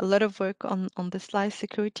 a lot of work on the slice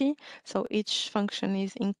security. So each function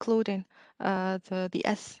is including the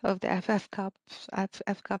S of the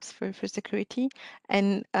FCAPs for security,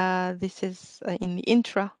 and this is in the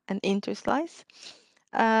intra and inter slice.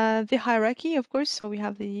 The hierarchy, of course, so we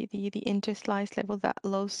have the inter-slice level that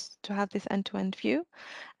allows to have this end-to-end view.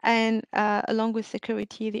 And along with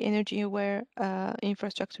security, the energy-aware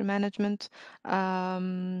infrastructure management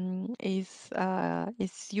is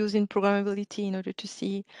using programmability in order to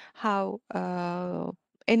see how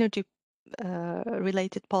energy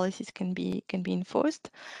related policies can be enforced,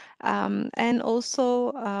 and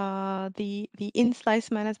also the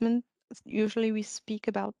in-slice management. Usually we speak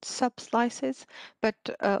about sub-slices, but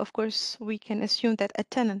of course we can assume that a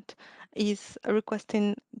tenant is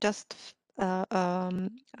requesting just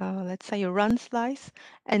let's say a run slice,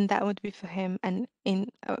 and that would be for him, and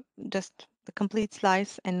in just the complete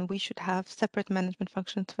slice, and we should have separate management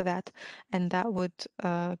functions for that, and that would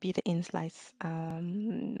be the in-slice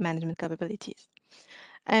management capabilities.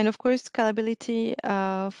 And of course, scalability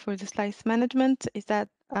for the slice management is that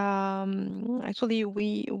actually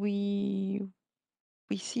we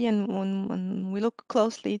see, and when we look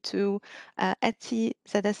closely to ETSI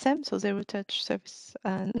ZSM, so Zero Touch Service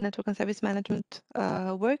Network and Service Management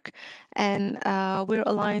work, and we're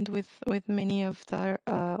aligned with many of the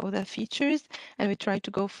other features, and we try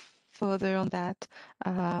to go further on that.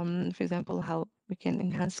 For example, how we can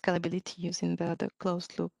enhance scalability using the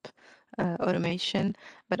closed loop automation,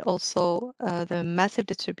 but also the massive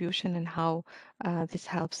distribution and how this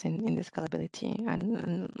helps in the scalability,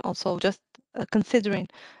 and also just considering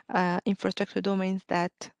infrastructure domains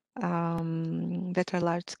that are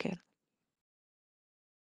large scale.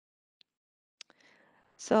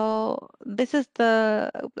 So this is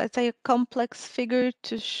the, let's say, a complex figure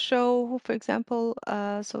to show, for example,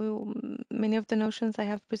 so many of the notions I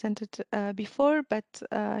have presented before, but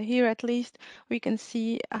here at least we can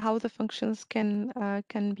see how the functions can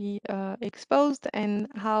be exposed, and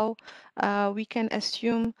how we can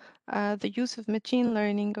assume the use of machine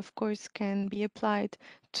learning, of course, can be applied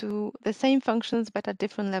to the same functions but at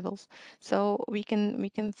different levels. So we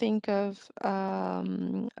can think of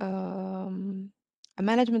a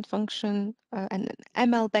management function, an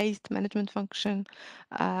ML-based management function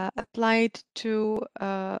applied to,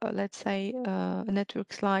 let's say, a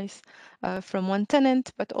network slice from one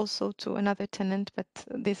tenant, but also to another tenant, but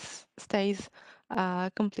this stays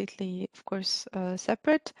completely, of course,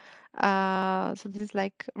 separate. So this is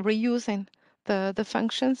like reusing the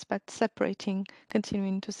functions, but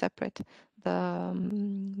continuing to separate the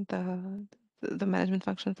management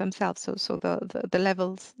functions themselves, so the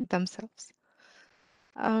levels themselves.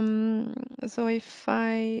 So if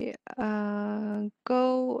I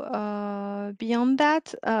go beyond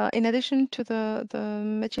that, in addition to the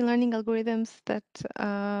machine learning algorithms that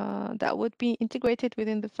would be integrated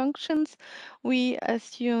within the functions, we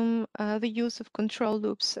assume the use of control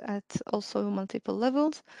loops at also multiple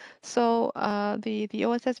levels. So the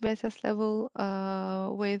OSS BSS level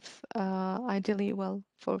with ideally, well,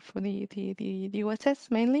 for the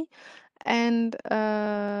OSS mainly, and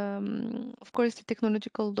of course the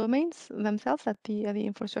technological domains themselves at the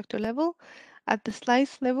infrastructure level, at the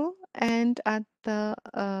slice level, and at the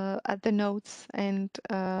nodes and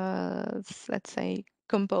let's say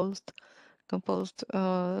composed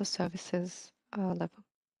services level.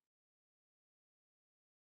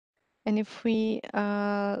 And if we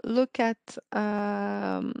look at,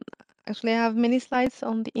 actually I have many slides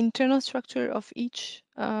on the internal structure of each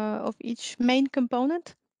main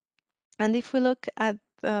component. And if we look at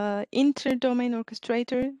the inter-domain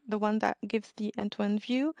orchestrator, the one that gives the end-to-end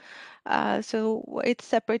view, so it's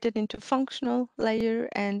separated into functional layer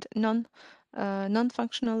and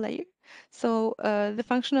non-functional layer. So the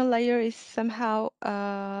functional layer is somehow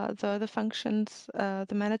the functions,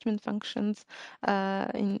 the management functions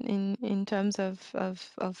in terms of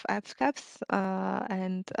apps caps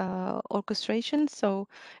and orchestration. So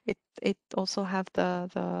it also have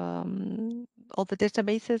all the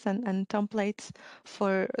databases and templates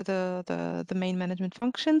for the main management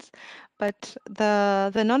functions, but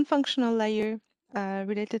the non-functional layer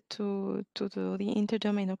related to the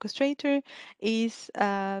inter-domain orchestrator is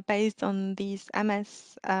based on these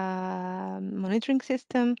MS monitoring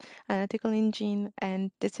system, analytical engine, and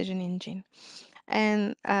decision engine,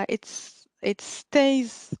 and it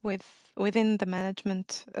stays within the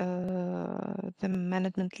management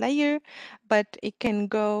layer, but it can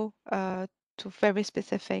go to very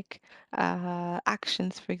specific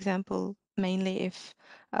actions. For example, mainly if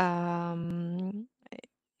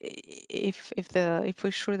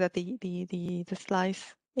we're sure that the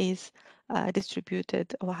slice is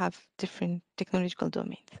distributed or have different technological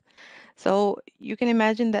domains. So you can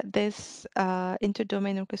imagine that this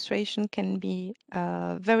inter-domain orchestration can be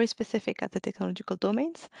very specific at the technological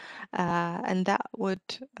domains, and that would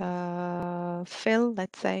fill,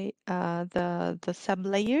 let's say, the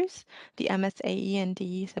sub-layers, the MSAE and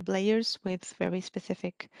DE sub-layers with very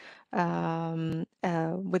specific,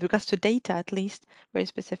 with regards to data at least, very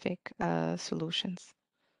specific solutions.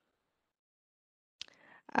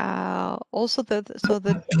 Also,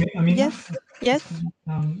 Amina, yes.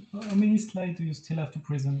 How many slides do you still have to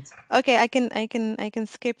present? Okay, I can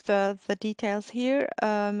skip the details here.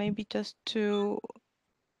 Maybe just to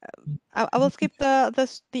I will skip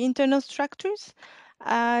the internal structures,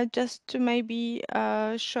 just to maybe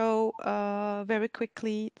show very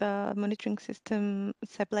quickly the monitoring system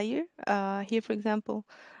sublayer. Here, for example,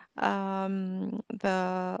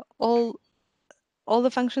 all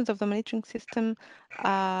the functions of the monitoring system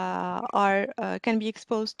can be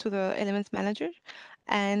exposed to the elements manager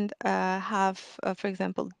and have, for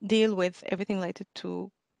example, deal with everything related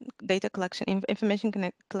to data collection, information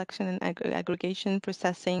collection and aggregation,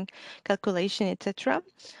 processing, calculation, etc.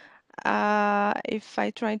 If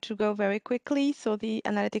I try to go very quickly, so the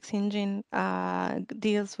analytics engine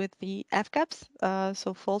deals with the FCAPs,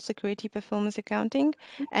 so fault security performance accounting,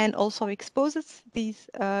 and also exposes these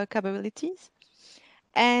capabilities.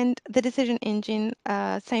 And the decision engine,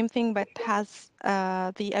 same thing, but has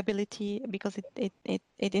the ability, because it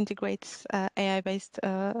integrates AI-based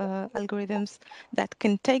algorithms that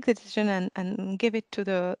can take the decision and give it to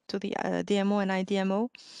the DMO and IDMO,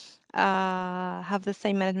 have the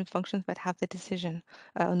same management functions, but have the decision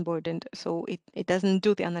on board. And so it doesn't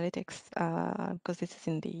do the analytics because this is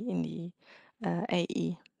in the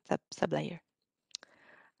AE sub-layer.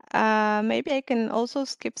 Maybe I can also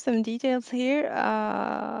skip some details here.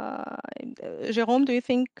 Jérôme, do you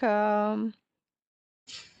think?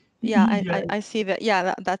 Yeah, I see that.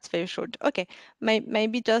 Yeah, that's very short. Okay,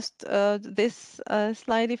 maybe just this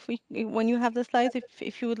slide. When you have the slides,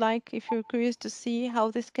 if you would like, if you're curious to see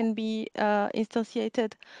how this can be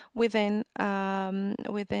instantiated within,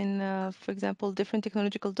 for example, different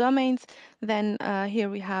technological domains, then here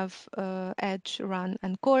we have Edge, Run,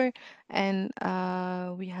 and Core, And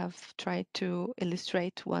we have tried to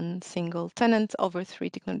illustrate one single tenant over 3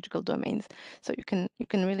 technological domains. So you can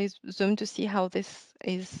really zoom to see how this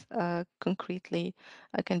is concretely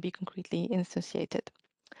can be concretely instantiated.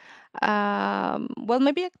 Well,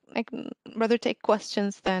 maybe I can rather take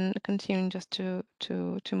questions than continuing just to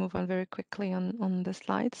move on very quickly on the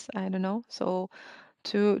slides. I don't know. So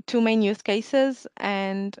two main use cases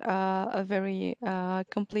and a very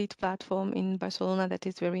complete platform in Barcelona that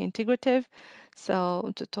is very integrative.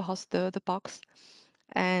 So to host the POCs.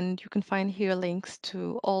 And you can find here links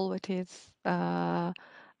to all what is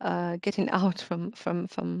getting out from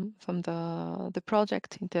the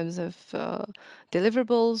project in terms of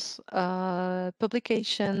deliverables,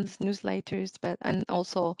 publications, newsletters, and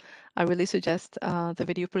also I really suggest the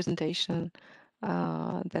video presentation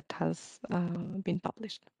that has been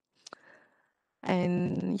published.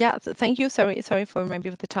 And yeah, so thank you. Sorry for maybe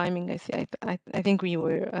the timing. I think we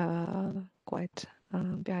were quite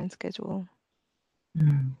behind schedule.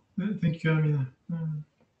 Thank you, Amina.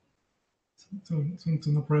 So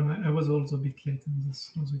no problem. I was also a bit late, and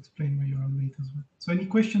this also explain why you are late as well. So any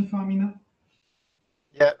question for Amina?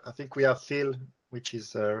 Yeah, I think we have Phil, which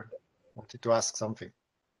is wanted to ask something.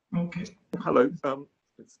 Okay. Hello.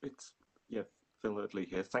 It's yeah, Phil Eardley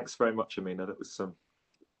here. Thanks very much, Amina. That was some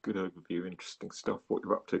good overview, interesting stuff. What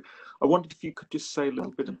you're up to. I wondered if you could just say a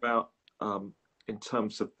little bit about, in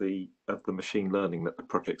terms of the machine learning that the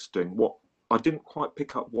project's doing. What I didn't quite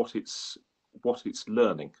pick up what it's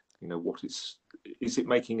learning. You know, is it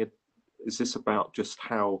making it? Is this about just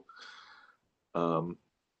how?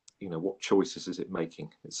 You know, what choices is it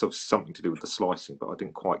making? It's something to do with the slicing, but I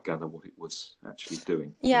didn't quite gather what it was actually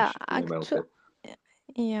doing. Yeah, I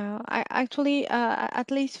actually,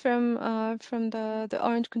 at least from the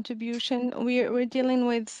Orange contribution, we're dealing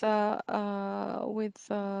with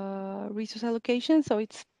resource allocation, so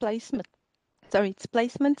it's placement. Sorry, it's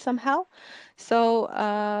placement somehow. So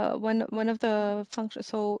one of the functions.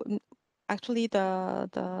 So actually,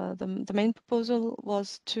 the main proposal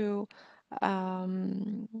was to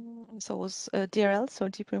was DRL, so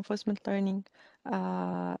deep reinforcement learning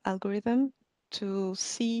algorithm, to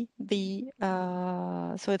see the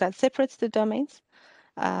so that separates the domains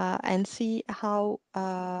and see how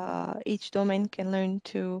each domain can learn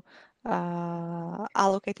to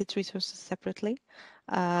allocate its resources separately.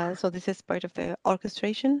 So this is part of the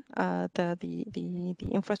orchestration, the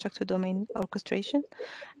infrastructure domain orchestration,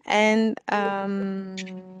 and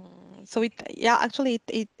so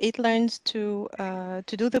it learns to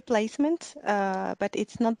do the placement, but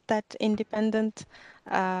it's not that independent.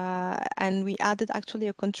 And we added actually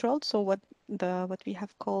a control. So what we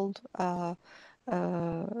have called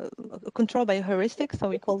control by a heuristic. So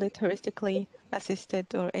we called it heuristically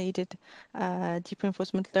assisted or aided deep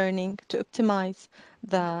reinforcement learning to optimize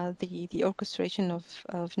the orchestration of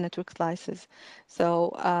network slices.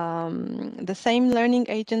 So the same learning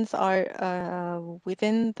agents are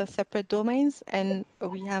within the separate domains, and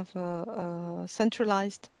we have a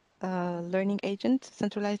centralized learning agent,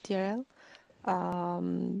 centralized DRL,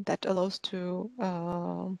 that allows to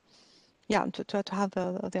to have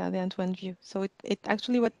the end-to-end view. So it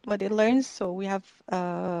actually what it learns. So we have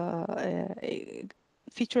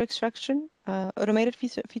feature extraction, automated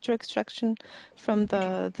feature extraction from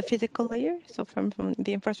the physical layer, so from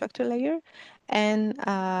the infrastructure layer, and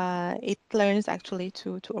it learns actually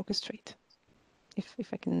to orchestrate.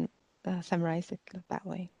 If I can summarize it that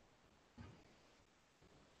way.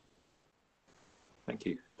 Thank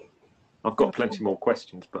you. I've got plenty more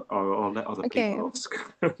questions, but I'll let other people ask.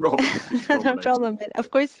 No problem. But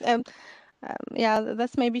of course, yeah,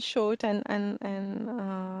 that's maybe short, and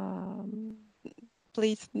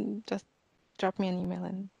please just drop me an email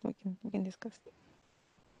and we can discuss.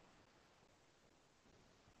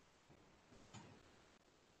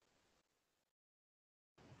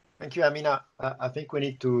 Thank you, Amina. I think we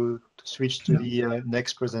need to switch to the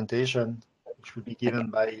next presentation, which will be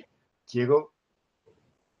given by Diego.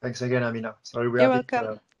 Thanks again, Amina. Sorry, we You're are a bit,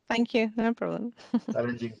 welcome. Thank you. No problem.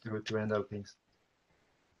 challenging to handle things.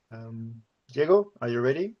 Diego, are you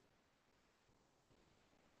ready?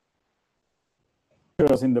 I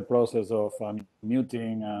was in the process of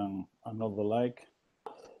muting and all the like.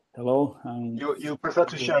 Hello. You prefer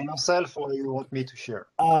to share yourself, or you want me to share?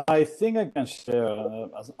 I think I can share,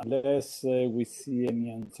 unless we see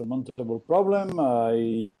any insurmountable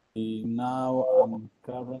problem. Now I'm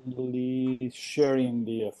currently sharing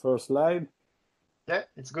the first slide. Yeah,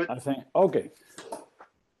 it's good. I think, okay.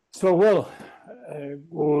 So, well,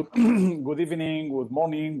 good evening, good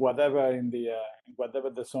morning, whatever whatever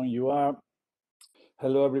the zone you are.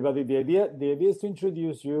 Hello, everybody. The idea is to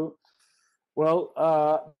introduce you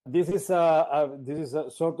Well, this is a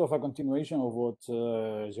sort of a continuation of what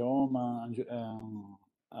Jérôme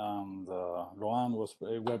and Laurent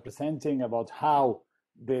were presenting about how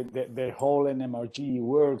the whole NMRG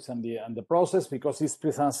works and the process, because it's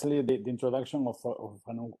precisely the introduction of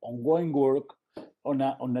an ongoing work on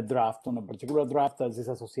a draft, on a particular draft that is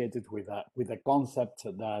associated with a concept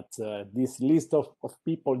that this list of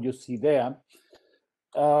people you see there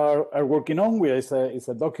are working on. It's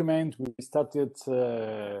a document we started,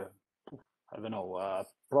 I don't know,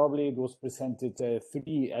 probably it was presented 3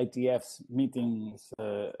 IETF meetings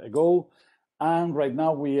ago. And right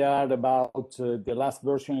now we are about, the last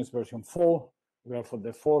version is version 4. We are for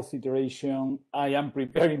the 4th iteration. I am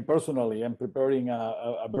preparing personally, I'm preparing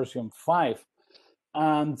a version 5.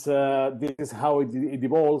 And this is how it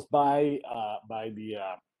evolves by the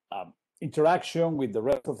interaction with the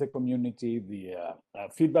rest of the community, the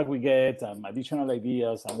feedback we get, additional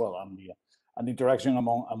ideas, and well, and interaction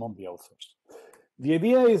among the authors. The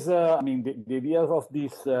idea is, I mean, the idea of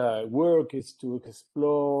this work is to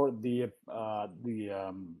explore the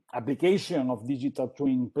application of digital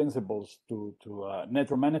twin principles to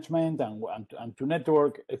network management and to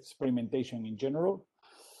network experimentation in general.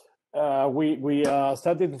 We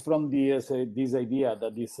started from this idea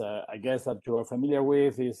that is, I guess that you are familiar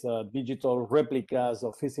with, is digital replicas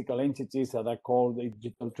of physical entities that are called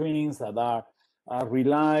digital twins, that are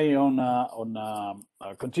rely on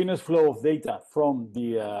a continuous flow of data from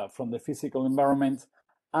the physical environment,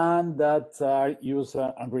 and that use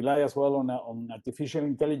and rely as well on artificial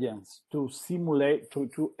intelligence to simulate,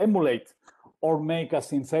 to emulate or make a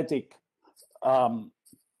synthetic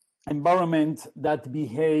environment that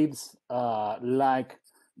behaves like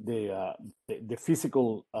the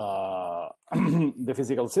physical the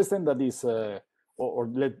physical system that is, or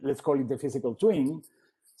let's call it the physical twin.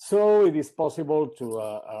 So it is possible to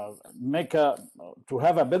to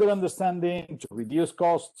have a better understanding, to reduce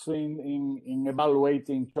costs in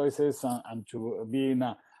evaluating choices, and to be in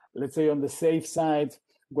let's say on the safe side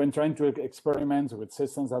when trying to experiment with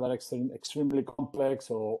systems that are extremely complex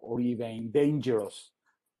or even dangerous.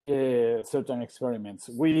 Certain experiments.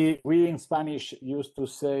 We in Spanish used to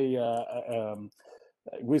say,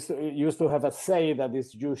 we used to have a say that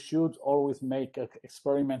is, you should always make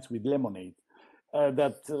experiments with lemonade. And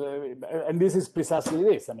this is precisely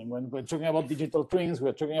this. I mean, when we're talking about digital twins,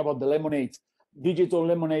 we're talking about the lemonade, digital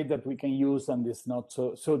lemonade that we can use, and it's not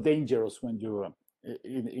so dangerous when you,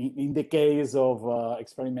 in the case of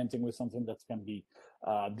experimenting with something that can be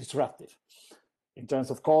disruptive in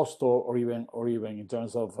terms of cost, or even in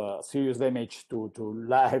terms of serious damage to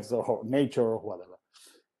lives or nature or whatever.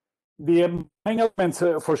 The main elements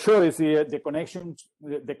for sure is the connections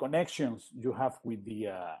you have with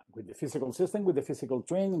the physical system, with the physical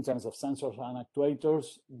twin in terms of sensors and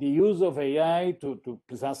actuators. The use of AI to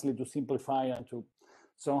precisely to simplify and to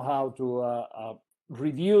somehow to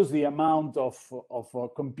reduce the amount of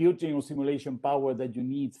computing or simulation power that you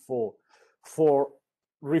need for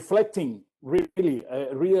reflecting, really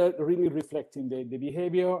reflecting the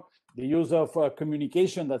behavior. The use of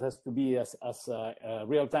communication that has to be as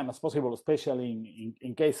real time as possible, especially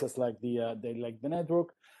in cases like the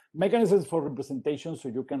network. Mechanisms for representation, so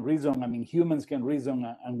you can reason. I mean, humans can reason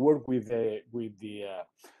and work with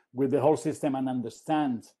the whole system and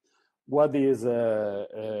understand what is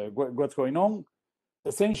what's going on.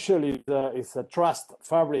 Essentially, it's a trust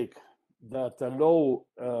fabric that allow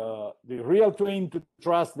the real twin to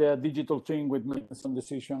trust the digital twin with making some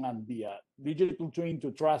decision, and the digital twin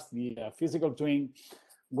to trust the physical twin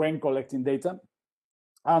when collecting data,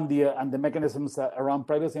 and the mechanisms around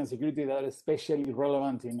privacy and security that are especially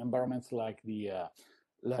relevant in environments like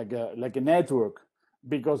like a network,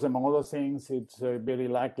 because among other things, it's very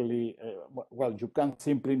likely, well, you can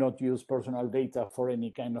simply not use personal data for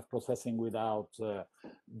any kind of processing without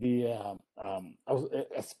the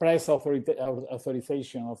express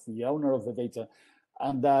authorization of the owner of the data,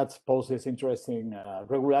 and that poses interesting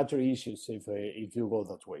regulatory issues if you go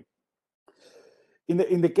that way.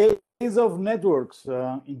 In the case of networks,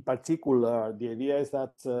 in particular, the idea is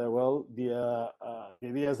that the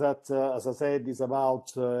idea is that, as I said, is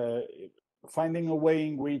about finding a way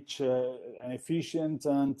in which an efficient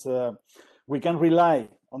and we can rely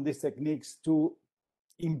on these techniques to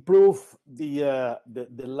improve the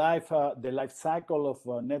life cycle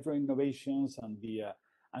of network innovations,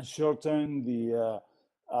 and shorten the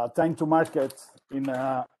time to market in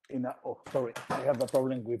a oh, sorry, I have a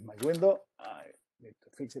problem with my window. I need to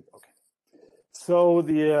fix it. Okay. So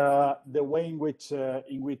the way in which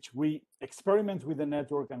we experiment with the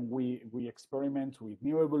network, and we experiment with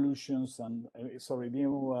new evolutions and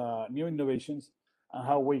new innovations, and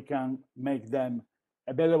how we can make them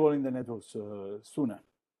available in the networks sooner.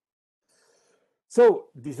 So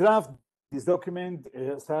this draft, this document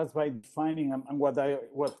starts by defining, and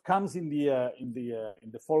what comes in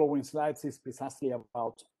the following slides is precisely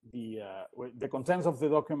about the contents of the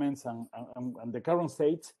documents and the current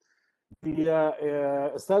state.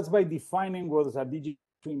 Starts by defining what a digital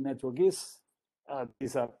twin network is.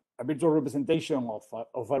 It's a virtual representation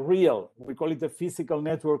of a real, we call it a physical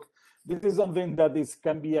network. This is something that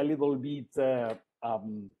can be a little bit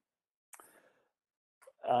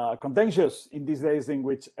contentious in these days in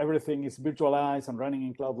which everything is virtualized and running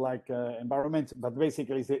in cloud-like environments, but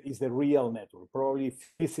basically it's the real network. Probably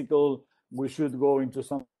physical, we should go into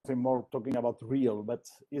something more talking about real, but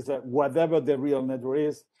it's whatever the real network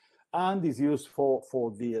is, and is used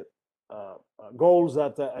for the goals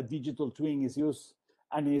that a digital twin is used,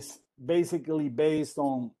 and is basically based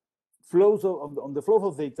on flows on the flow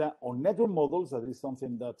of data on network models. That is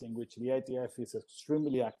something that in which the IETF is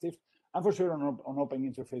extremely active, and for sure on open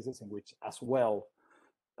interfaces in which as well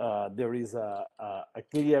there is a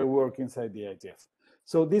clear work inside the IETF.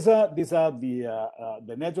 So these are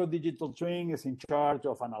the network digital twin is in charge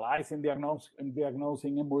of analyzing,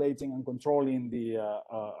 diagnosing, emulating, and controlling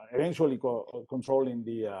eventually controlling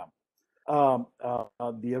the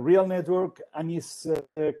real network, and is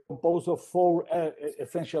composed of 4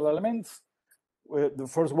 essential elements. The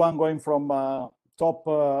first one going from top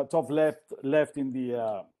left in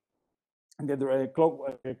the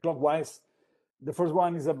clockwise. The first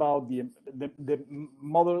one is about the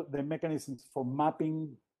model, the mechanisms for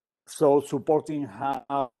mapping, so supporting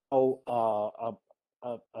how a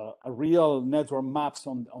real network maps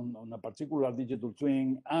on a particular digital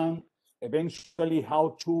twin, and eventually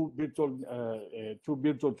how two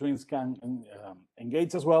virtual twins can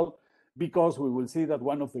engage as well, because we will see that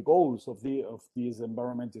one of the goals of this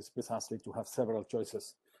environment is precisely to have several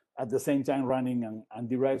choices at the same time running and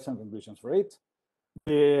derive some conclusions for it.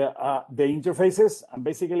 The interfaces, and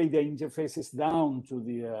basically the interfaces down to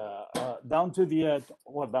the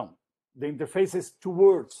interfaces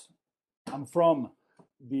towards and from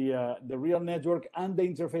the real network, and the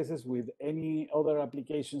interfaces with any other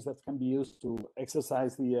applications that can be used to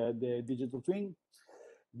exercise the digital twin.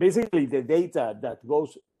 Basically, the data that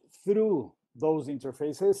goes through those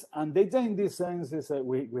interfaces, and data in this sense is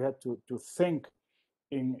we had to think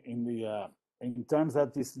in terms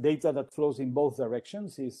that this data that flows in both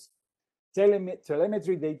directions is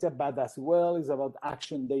telemetry data, but as well is about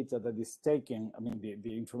action data that is taken. I mean,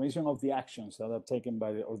 the information of the actions that are taken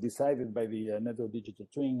by or decided by the network digital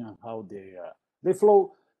twin, and how they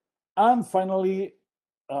flow, and finally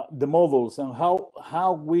the models and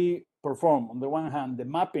how we perform. On the one hand, the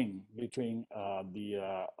mapping between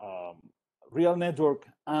the real network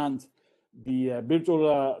and the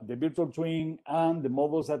virtual twin, and the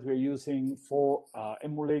models that we're using for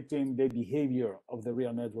emulating the behavior of the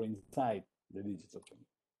real network inside the digital twin.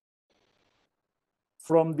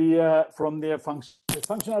 From the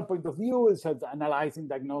functional point of view, is analyzing,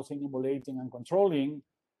 diagnosing, emulating, and controlling.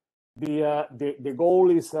 The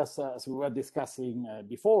goal is, as we were discussing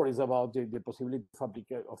before, is about the possibility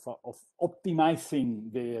of optimizing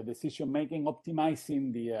the decision making,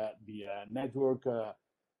 optimizing the network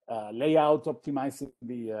layout, optimizing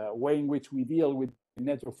the way in which we deal with the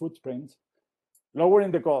network footprint,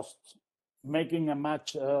 lowering the cost, making a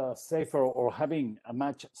much safer, or having a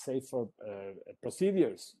much safer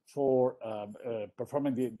procedures for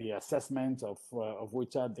performing the assessment of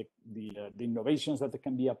which are the innovations that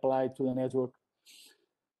can be applied to the network.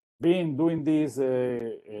 Doing this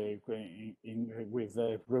with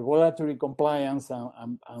regulatory compliance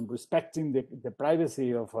and respecting the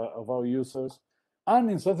privacy of our users.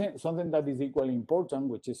 And in something that is equally important,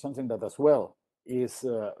 which is something that as well is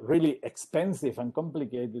really expensive and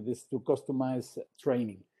complicated, is to customize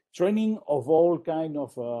training of all kind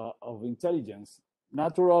of intelligence,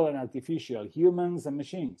 natural and artificial, humans and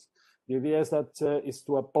machines. The idea is that is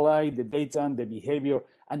to apply the data and the behavior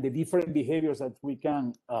and the different behaviors that we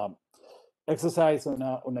can exercise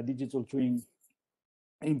on a digital twin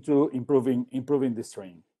into improving this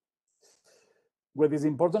training. What is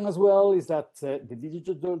important as well is that the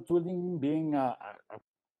digital twin, being a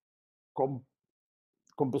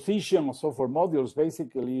composition of software modules,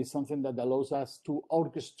 basically is something that allows us to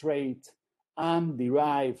orchestrate and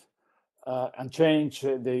derive and change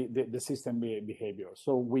the system behavior.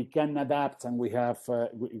 So we can adapt, and we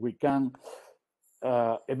can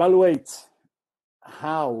evaluate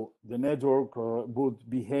how the network would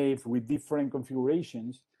behave with different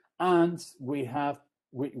configurations, and we have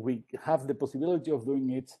the possibility of doing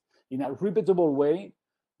it in a repeatable way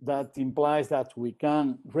that implies that we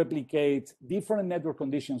can replicate different network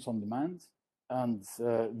conditions on demand. And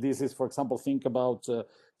this is, for example, think about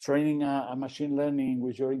training a machine learning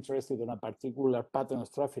which you're interested in a particular pattern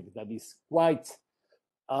of traffic that is quite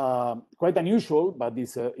unusual, but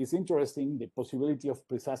is interesting, the possibility of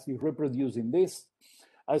precisely reproducing this,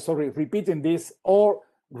 repeating this, or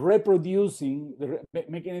reproducing,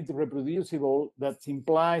 making it reproducible. That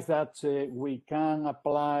implies that we can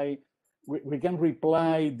apply, we can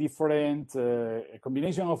reply different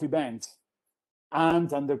combination of events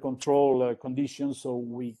and under control conditions, so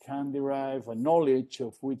we can derive a knowledge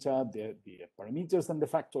of which are the parameters and the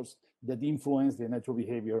factors that influence the network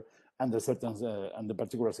behavior under certain under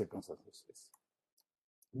particular circumstances.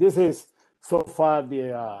 This is so far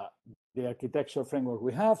the architecture framework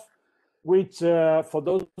we have, which for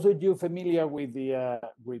those of you familiar with the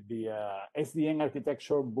SDN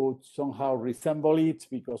architecture would somehow resemble it,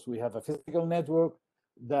 because we have a physical network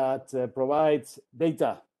that provides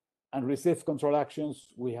data and receive control actions.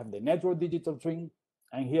 We have the network digital twin,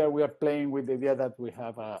 and here we are playing with the idea that we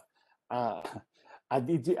have a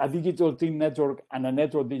digital twin network and a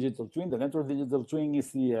network digital twin. The network digital twin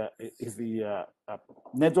is the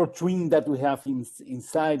network twin that we have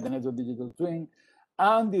inside the network digital twin,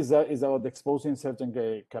 and is about exposing certain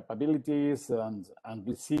capabilities and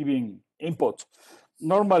receiving input,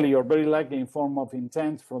 normally or very likely in form of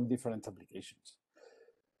intent from different applications.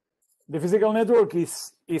 The physical network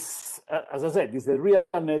is, as I said, is the real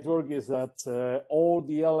network. Is that all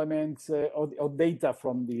the elements or data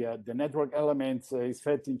from the network elements is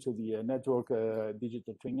fed into the network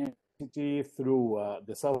digital twin entity through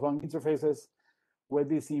the southbound interfaces.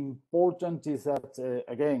 What is important is that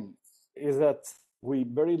again, is that we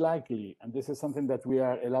very likely, and this is something that we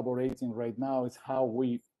are elaborating right now, is how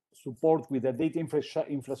we support with the data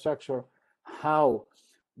infrastructure, how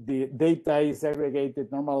the data is aggregated,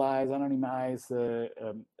 normalized, anonymized,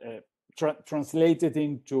 translated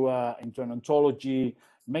into an ontology,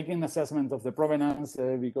 making an assessment of the provenance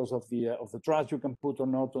because of the trust you can put or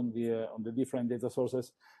not on the different data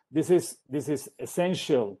sources. This is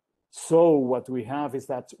essential. So what we have is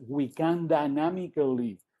that we can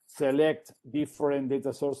dynamically select different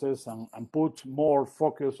data sources and put more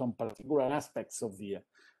focus on particular aspects of the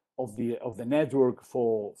network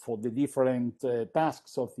for the different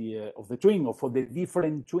tasks of the twin, or for the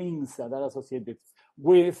different twins that are associated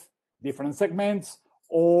with different segments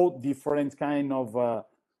or different kind of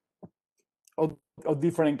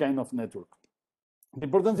different kind of network. The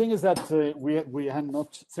important thing is that we are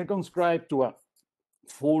not circumscribed to a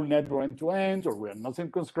full network end-to-end, or we are not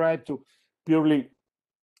circumscribed to purely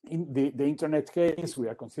in the internet case. We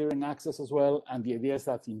are considering access as well, and the idea is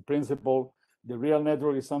that in principle, the real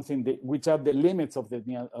network is something which are the limits of the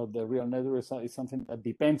real network is something that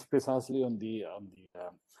depends precisely on the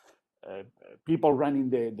people running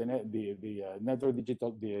the network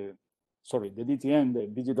digital, the DTN, the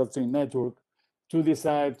digital twin network, to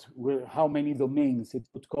decide how many domains it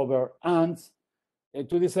could cover, and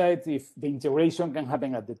to decide if the integration can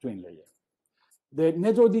happen at the twin layer. The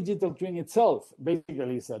network digital twin itself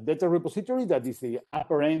basically is a data repository that is the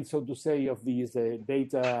upper end, so to say, of this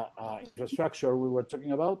data infrastructure we were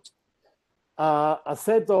talking about. A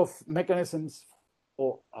set of mechanisms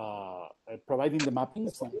for providing the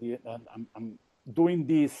mappings and doing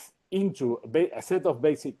this into a set of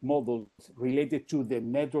basic models related to the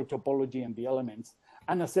network topology and the elements,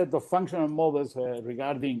 and a set of functional models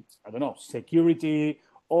regarding, I don't know, security,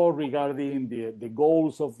 or regarding the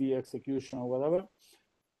goals of the execution or whatever.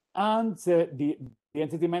 And the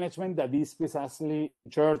entity management that is precisely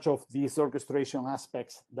in charge of these orchestration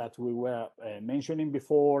aspects that we were mentioning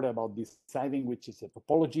before, about deciding which is the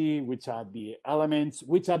topology, which are the elements,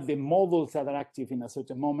 which are the models that are active in a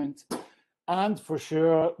certain moment, and for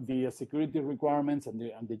sure the security requirements and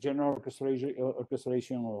the general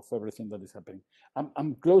orchestration of everything that is happening.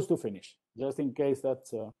 I'm close to finish, just in case that.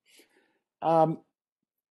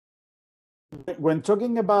 When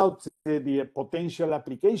talking about the potential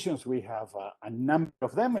applications, we have a number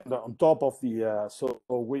of them on top of the, so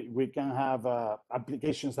we can have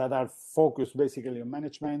applications that are focused basically on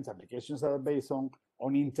management, applications that are based on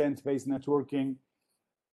intent-based networking,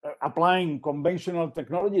 applying conventional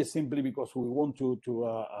technologies simply because we want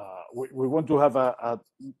to have a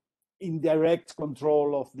indirect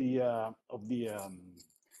control of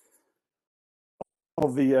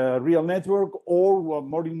the real network, or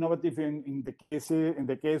more innovative in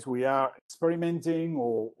the case we are experimenting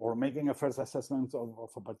or making a first assessment of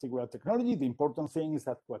a particular technology. The important thing is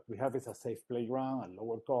that what we have is a safe playground and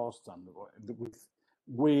lower cost, and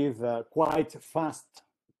with quite fast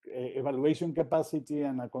evaluation capacity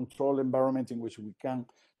and a control environment in which we can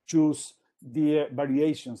choose the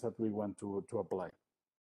variations that we want to apply.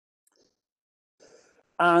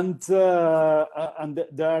 And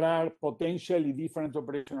there are potentially different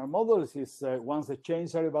operational models. Once the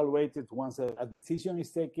changes are evaluated, once a decision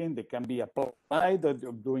is taken, they can be applied,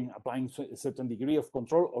 applying a certain degree of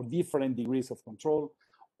control or different degrees of control,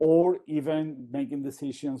 or even making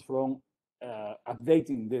decisions from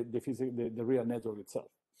updating the real network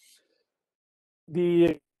itself.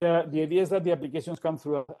 The idea is that the applications come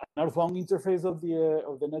through an outbound interface of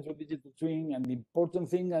the network digital twin, and the important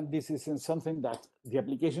thing, and this is something that the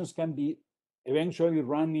applications can be eventually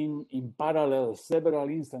running in parallel several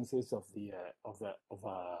instances of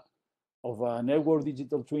a network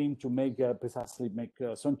digital twin to make precisely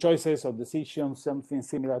some choices or decisions, something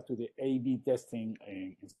similar to the A/B testing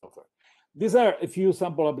in software. These are a few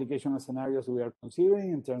sample application scenarios we are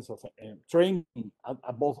considering in terms of training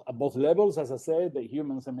at both levels, as I said, the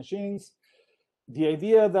humans and machines. The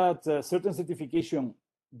idea that certain certification,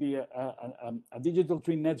 a digital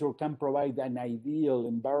twin network can provide an ideal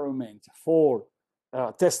environment for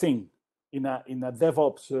testing in a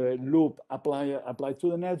DevOps loop applied to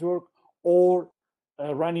the network, or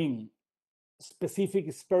running specific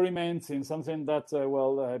experiments in something that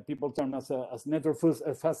people term as network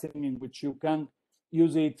fuzzing, in which you can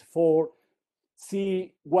use it for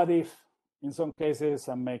see what if in some cases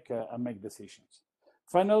and make decisions.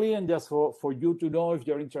 Finally, and just for you to know if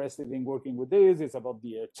you're interested in working with this, it's about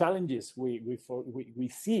the challenges we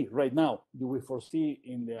see right now. Do we foresee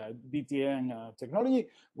in the DTN technology?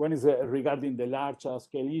 One is regarding the large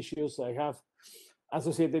scale issues. I have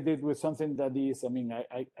associated it with something that is,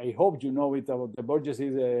 I hope you know it, about the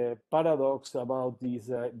Burgess's paradox, about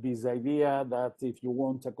this idea that if you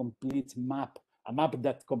want a complete map, a map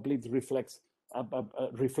that completely reflects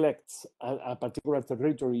a particular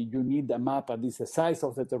territory, you need a map that is the size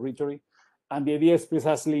of the territory. And the idea is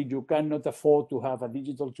precisely you cannot afford to have a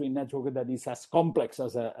digital twin network that is as complex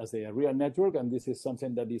as a real network. And this is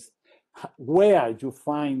something that is where you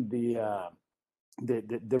find the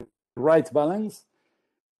right balance.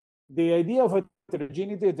 The idea of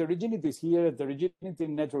heterogeneity is here, heterogeneity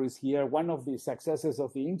in network is here. One of the successes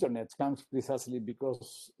of the internet comes precisely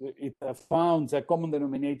because it found a common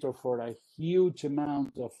denominator for a huge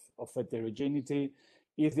amount of heterogeneity.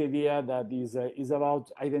 Is the idea that is about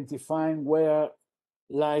identifying where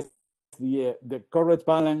lies the correct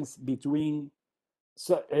balance between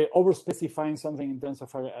over-specifying something in terms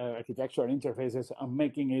of architectural interfaces and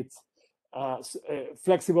making it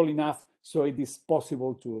flexible enough so it is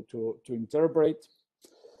possible to interpret.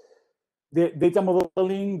 The data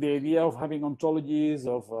modeling, the idea of having ontologies,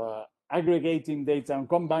 of aggregating data and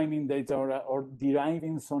combining data, or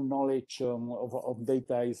deriving some knowledge of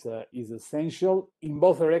data is essential in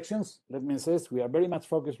both directions. Let me say, we are very much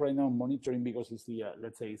focused right now on monitoring because it's the,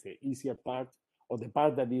 let's say, it's the easier part, or the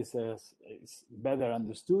part that is better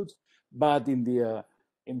understood. But in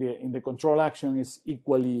the control action is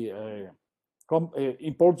equally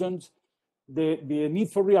important. The need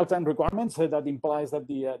for real-time requirements that implies that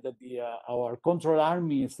our control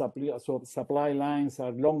army supply lines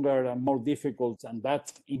are longer and more difficult, and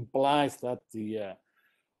that implies that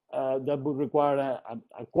that would require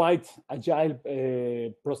a quite agile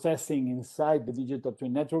processing inside the digital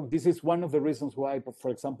twin network. This is one of the reasons why,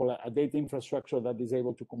 for example, a data infrastructure that is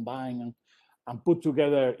able to combine and put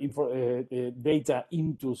together data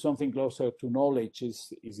into something closer to knowledge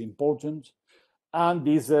is important. And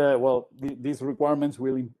these requirements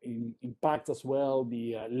will impact as well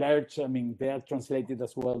the large. They are translated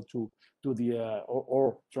as well to the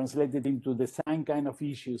or translated into the same kind of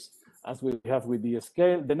issues as we have with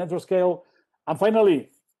the network scale, and finally,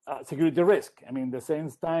 security risk.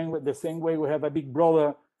 The same way we have a big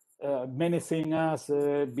brother menacing us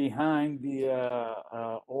behind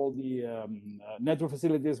all the network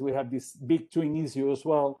facilities, we have this big twin issue as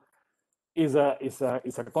well. Is a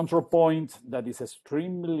control point that is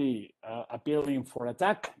extremely appealing for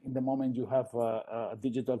attack in the moment you have a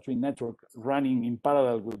digital twin network running in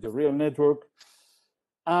parallel with the real network.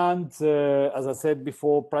 And as I said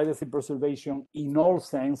before, privacy preservation in all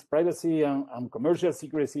sense, privacy and commercial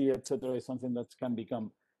secrecy, etc., is something that can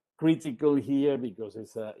become critical here because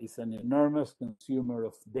it's an enormous consumer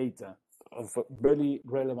of data, of very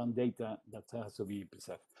relevant data that has to be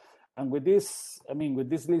preserved. And with this, with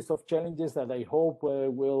this list of challenges that I hope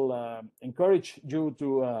will encourage you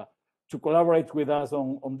to collaborate with us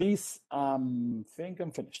on this, I think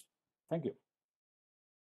I'm finished. Thank you.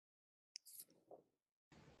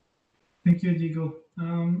 Thank you, Diego.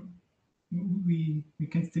 We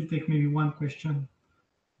can still take maybe one question.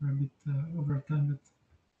 We're a bit over time,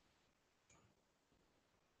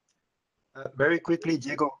 but very quickly,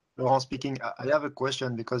 Diego. Laurent speaking. I have a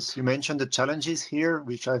question because you mentioned the challenges here,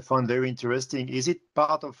 which I found very interesting. Is it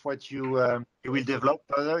part of what you will develop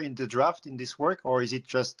further in the draft in this work, or is it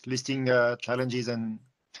just listing challenges and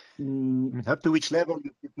up to which level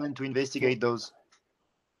you plan to investigate those?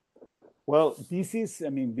 Well, this is, I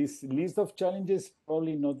mean, this list of challenges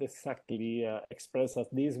probably not exactly expressed as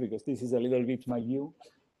this, because this is a little bit my view,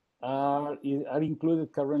 are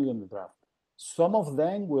included currently in the draft. Some of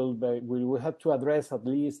them we will have to address at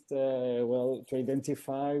least, well, to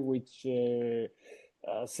identify which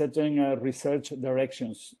certain research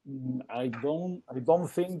directions. I don't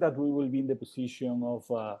think that we will be in the position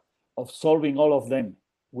of solving all of them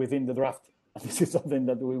within the draft. This is something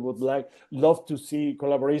that we would love to see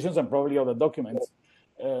collaborations and probably other documents,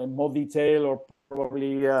 more detail, or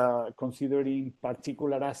probably considering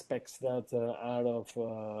particular aspects that are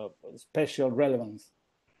of special relevance.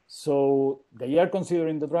 So they are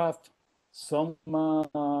considering the draft. Some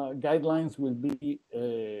guidelines will be,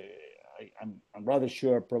 I'm rather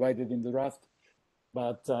sure, provided in the draft,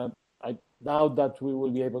 but I doubt that we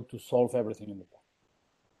will be able to solve everything in the draft.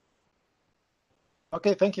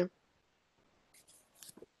 Okay, thank you.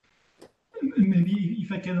 Maybe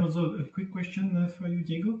if I can also, a quick question for you,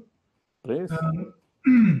 Diego. Please.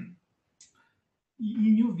 In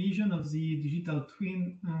your vision of the digital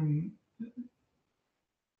twin,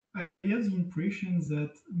 I have the impression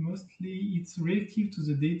that mostly it's reactive to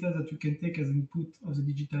the data that you can take as input of the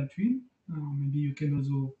digital twin. Maybe you can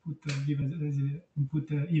also put give as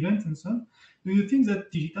input events and so on. Do you think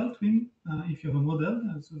that digital twin, if you have a model,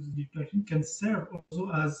 so the digital twin can serve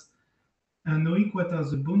also as knowing what are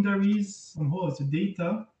the boundaries somehow of the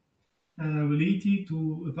data related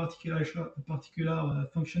to a particular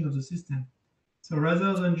function of the system? So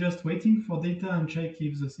rather than just waiting for data and check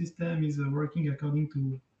if the system is working according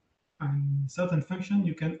to a certain function,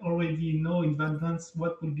 you can already know in advance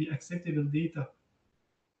what will be acceptable data.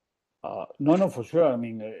 No, for sure. I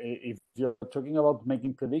mean, if you're talking about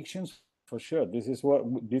making predictions, for sure,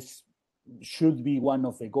 this should be one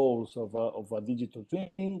of the goals of a digital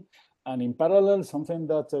twin. And in parallel, something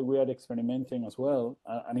that we are experimenting as well,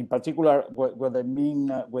 and in particular, what I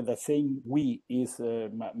mean with the saying "we" is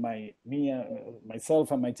myself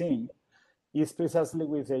and my team, is precisely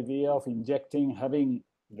with the idea of having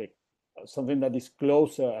something that is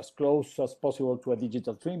as close as possible to a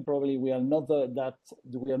digital twin. Probably we are not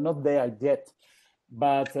there yet,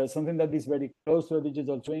 but something that is very close to a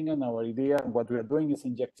digital twin. And our idea, what we are doing, is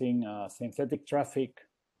injecting synthetic traffic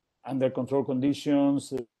under control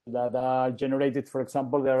conditions that are generated. For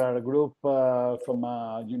example, there are a group from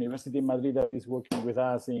a university in Madrid that is working with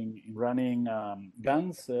us in running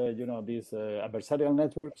GANs, these adversarial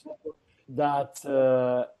networks that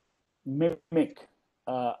mimic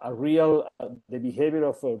the behavior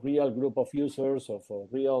of a real group of users, of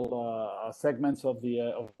real segments of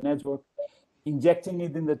the network, injecting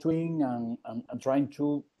it in the twin and trying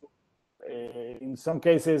to, in some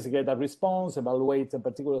cases, get a response, evaluate a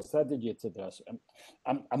particular strategy, etc.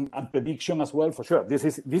 And prediction as well, for sure. This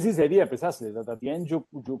is the idea precisely, that at the end you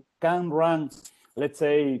can run, let's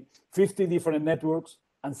say, 50 different networks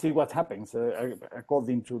and see what happens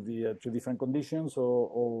according to the different conditions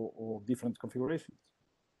or different configurations.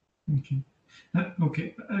 Okay.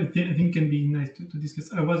 Okay. I think it can be nice to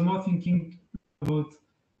discuss. I was more thinking about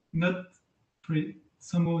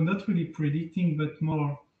somehow not really predicting, but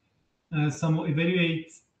more somehow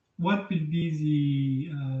evaluate what will be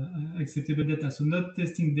the acceptable data. So not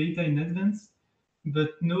testing data in advance,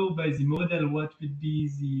 but know by the model what will be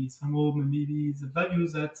the somehow maybe the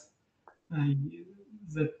values that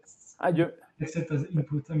accept as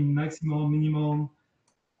input. I mean, maximum, minimum.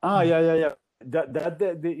 Yeah.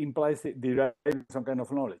 That implies deriving some kind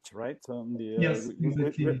of knowledge, right? Yes,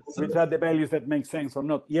 exactly. Which are the values that make sense or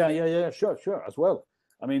not? Yeah, sure, as well.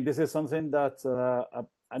 I mean, this is something that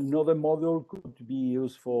another model could be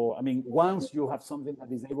used for. I mean, once you have something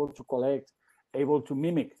that is able to collect, able to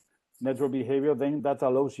mimic network behavior, then that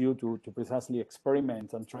allows you to precisely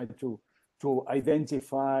experiment and try to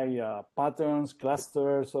identify patterns,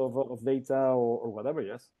 clusters of data or whatever.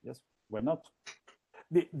 Yes, why not?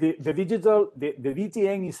 The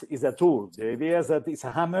DTN is a tool. The idea is that it's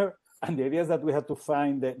a hammer, and the idea is that we have to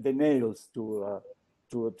find the nails to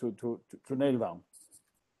nail down.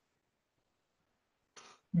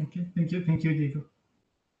 Okay, thank you, Diego.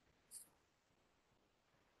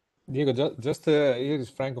 Diego, just here is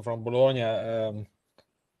Franco from Bologna.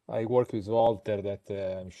 I work with Walter, that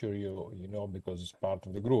I'm sure you know because it's part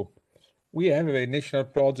of the group. We have a national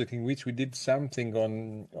project in which we did something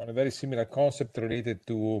on a very similar concept related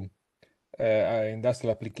to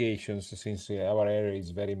industrial applications, since our area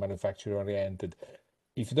is very manufacturing oriented.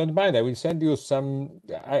 if you don't mind, I will send you some.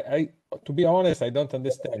 To be honest, I don't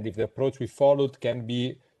understand if the approach we followed can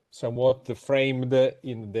be somewhat framed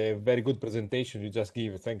in the very good presentation you just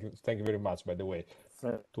gave. Thank you very much, by the way.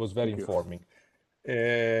 It was very informing.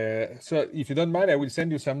 So if you don't mind, I will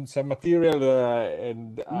send you some material,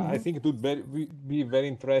 and I think it would be very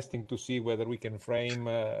interesting to see whether we can frame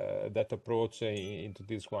that approach into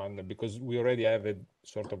this one, because we already have a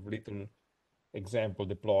sort of little example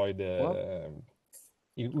deployed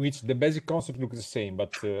in which the basic concept looks the same,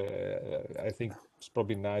 but I think it's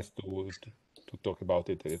probably nice to talk about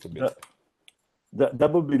it a little bit.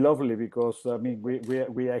 That would be lovely, because I mean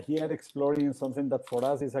we are here exploring something that for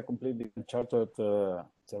us is a completely uncharted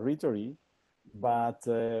territory, but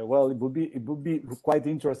well, it would be quite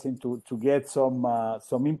interesting to get some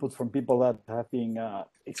input from people that have been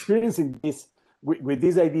experiencing this with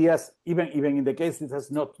these ideas, even in the case it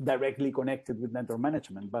has not directly connected with network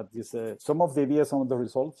management, but this some of the ideas, some of the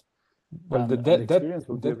results. Well,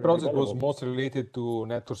 that project was most related to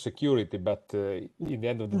network security, but in the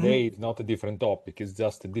end of the day, it's not a different topic. It's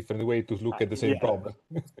just a different way to look at the same problem.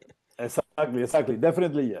 Exactly.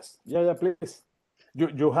 Definitely, yes. Yeah, please.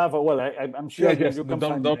 You have a, well, I'm sure yes, you can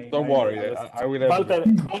don't worry. I will have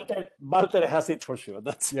Walter has it for sure.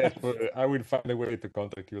 That's yes, I will find a way to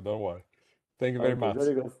contact you. Don't worry. Thank you very much.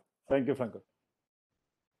 Very good. Thank you, Franco.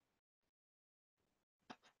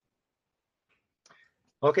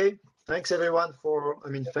 Okay. Thanks everyone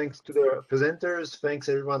thanks to the presenters. Thanks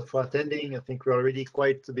everyone for attending. I think we're already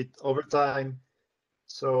quite a bit over time.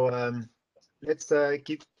 So let's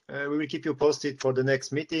we will keep you posted for the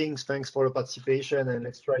next meetings. Thanks for the participation, and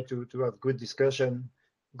let's try to have good discussion,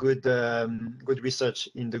 good research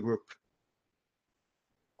in the group.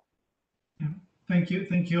 Yeah. Thank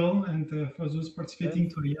you all, and for those participating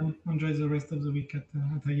to IAM, enjoy the rest of the week at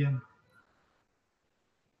IAM.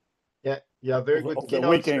 Yeah, very good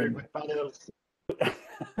keynotes, very good panels.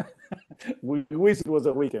 We wish it was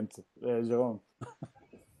a weekend, Jerome.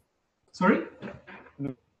 Sorry?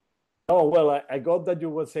 Oh, well, I got that you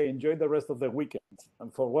would say enjoy the rest of the weekend.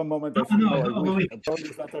 And for one moment, I thought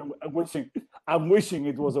I'm wishing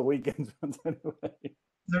it was a weekend.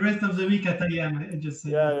 The rest of the week at IAM, I just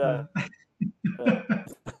said. Yeah.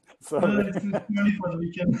 Sorry. It's only for the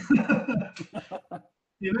weekend.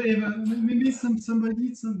 Maybe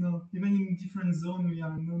somebody, even in different zone,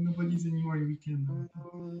 nobody's anymore in weekend.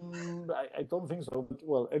 I don't think so. But,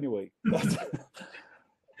 well, anyway,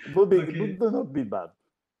 it would not be bad.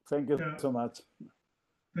 Thank you so much.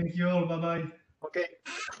 Thank you all. Bye-bye. Okay.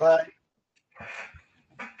 Bye.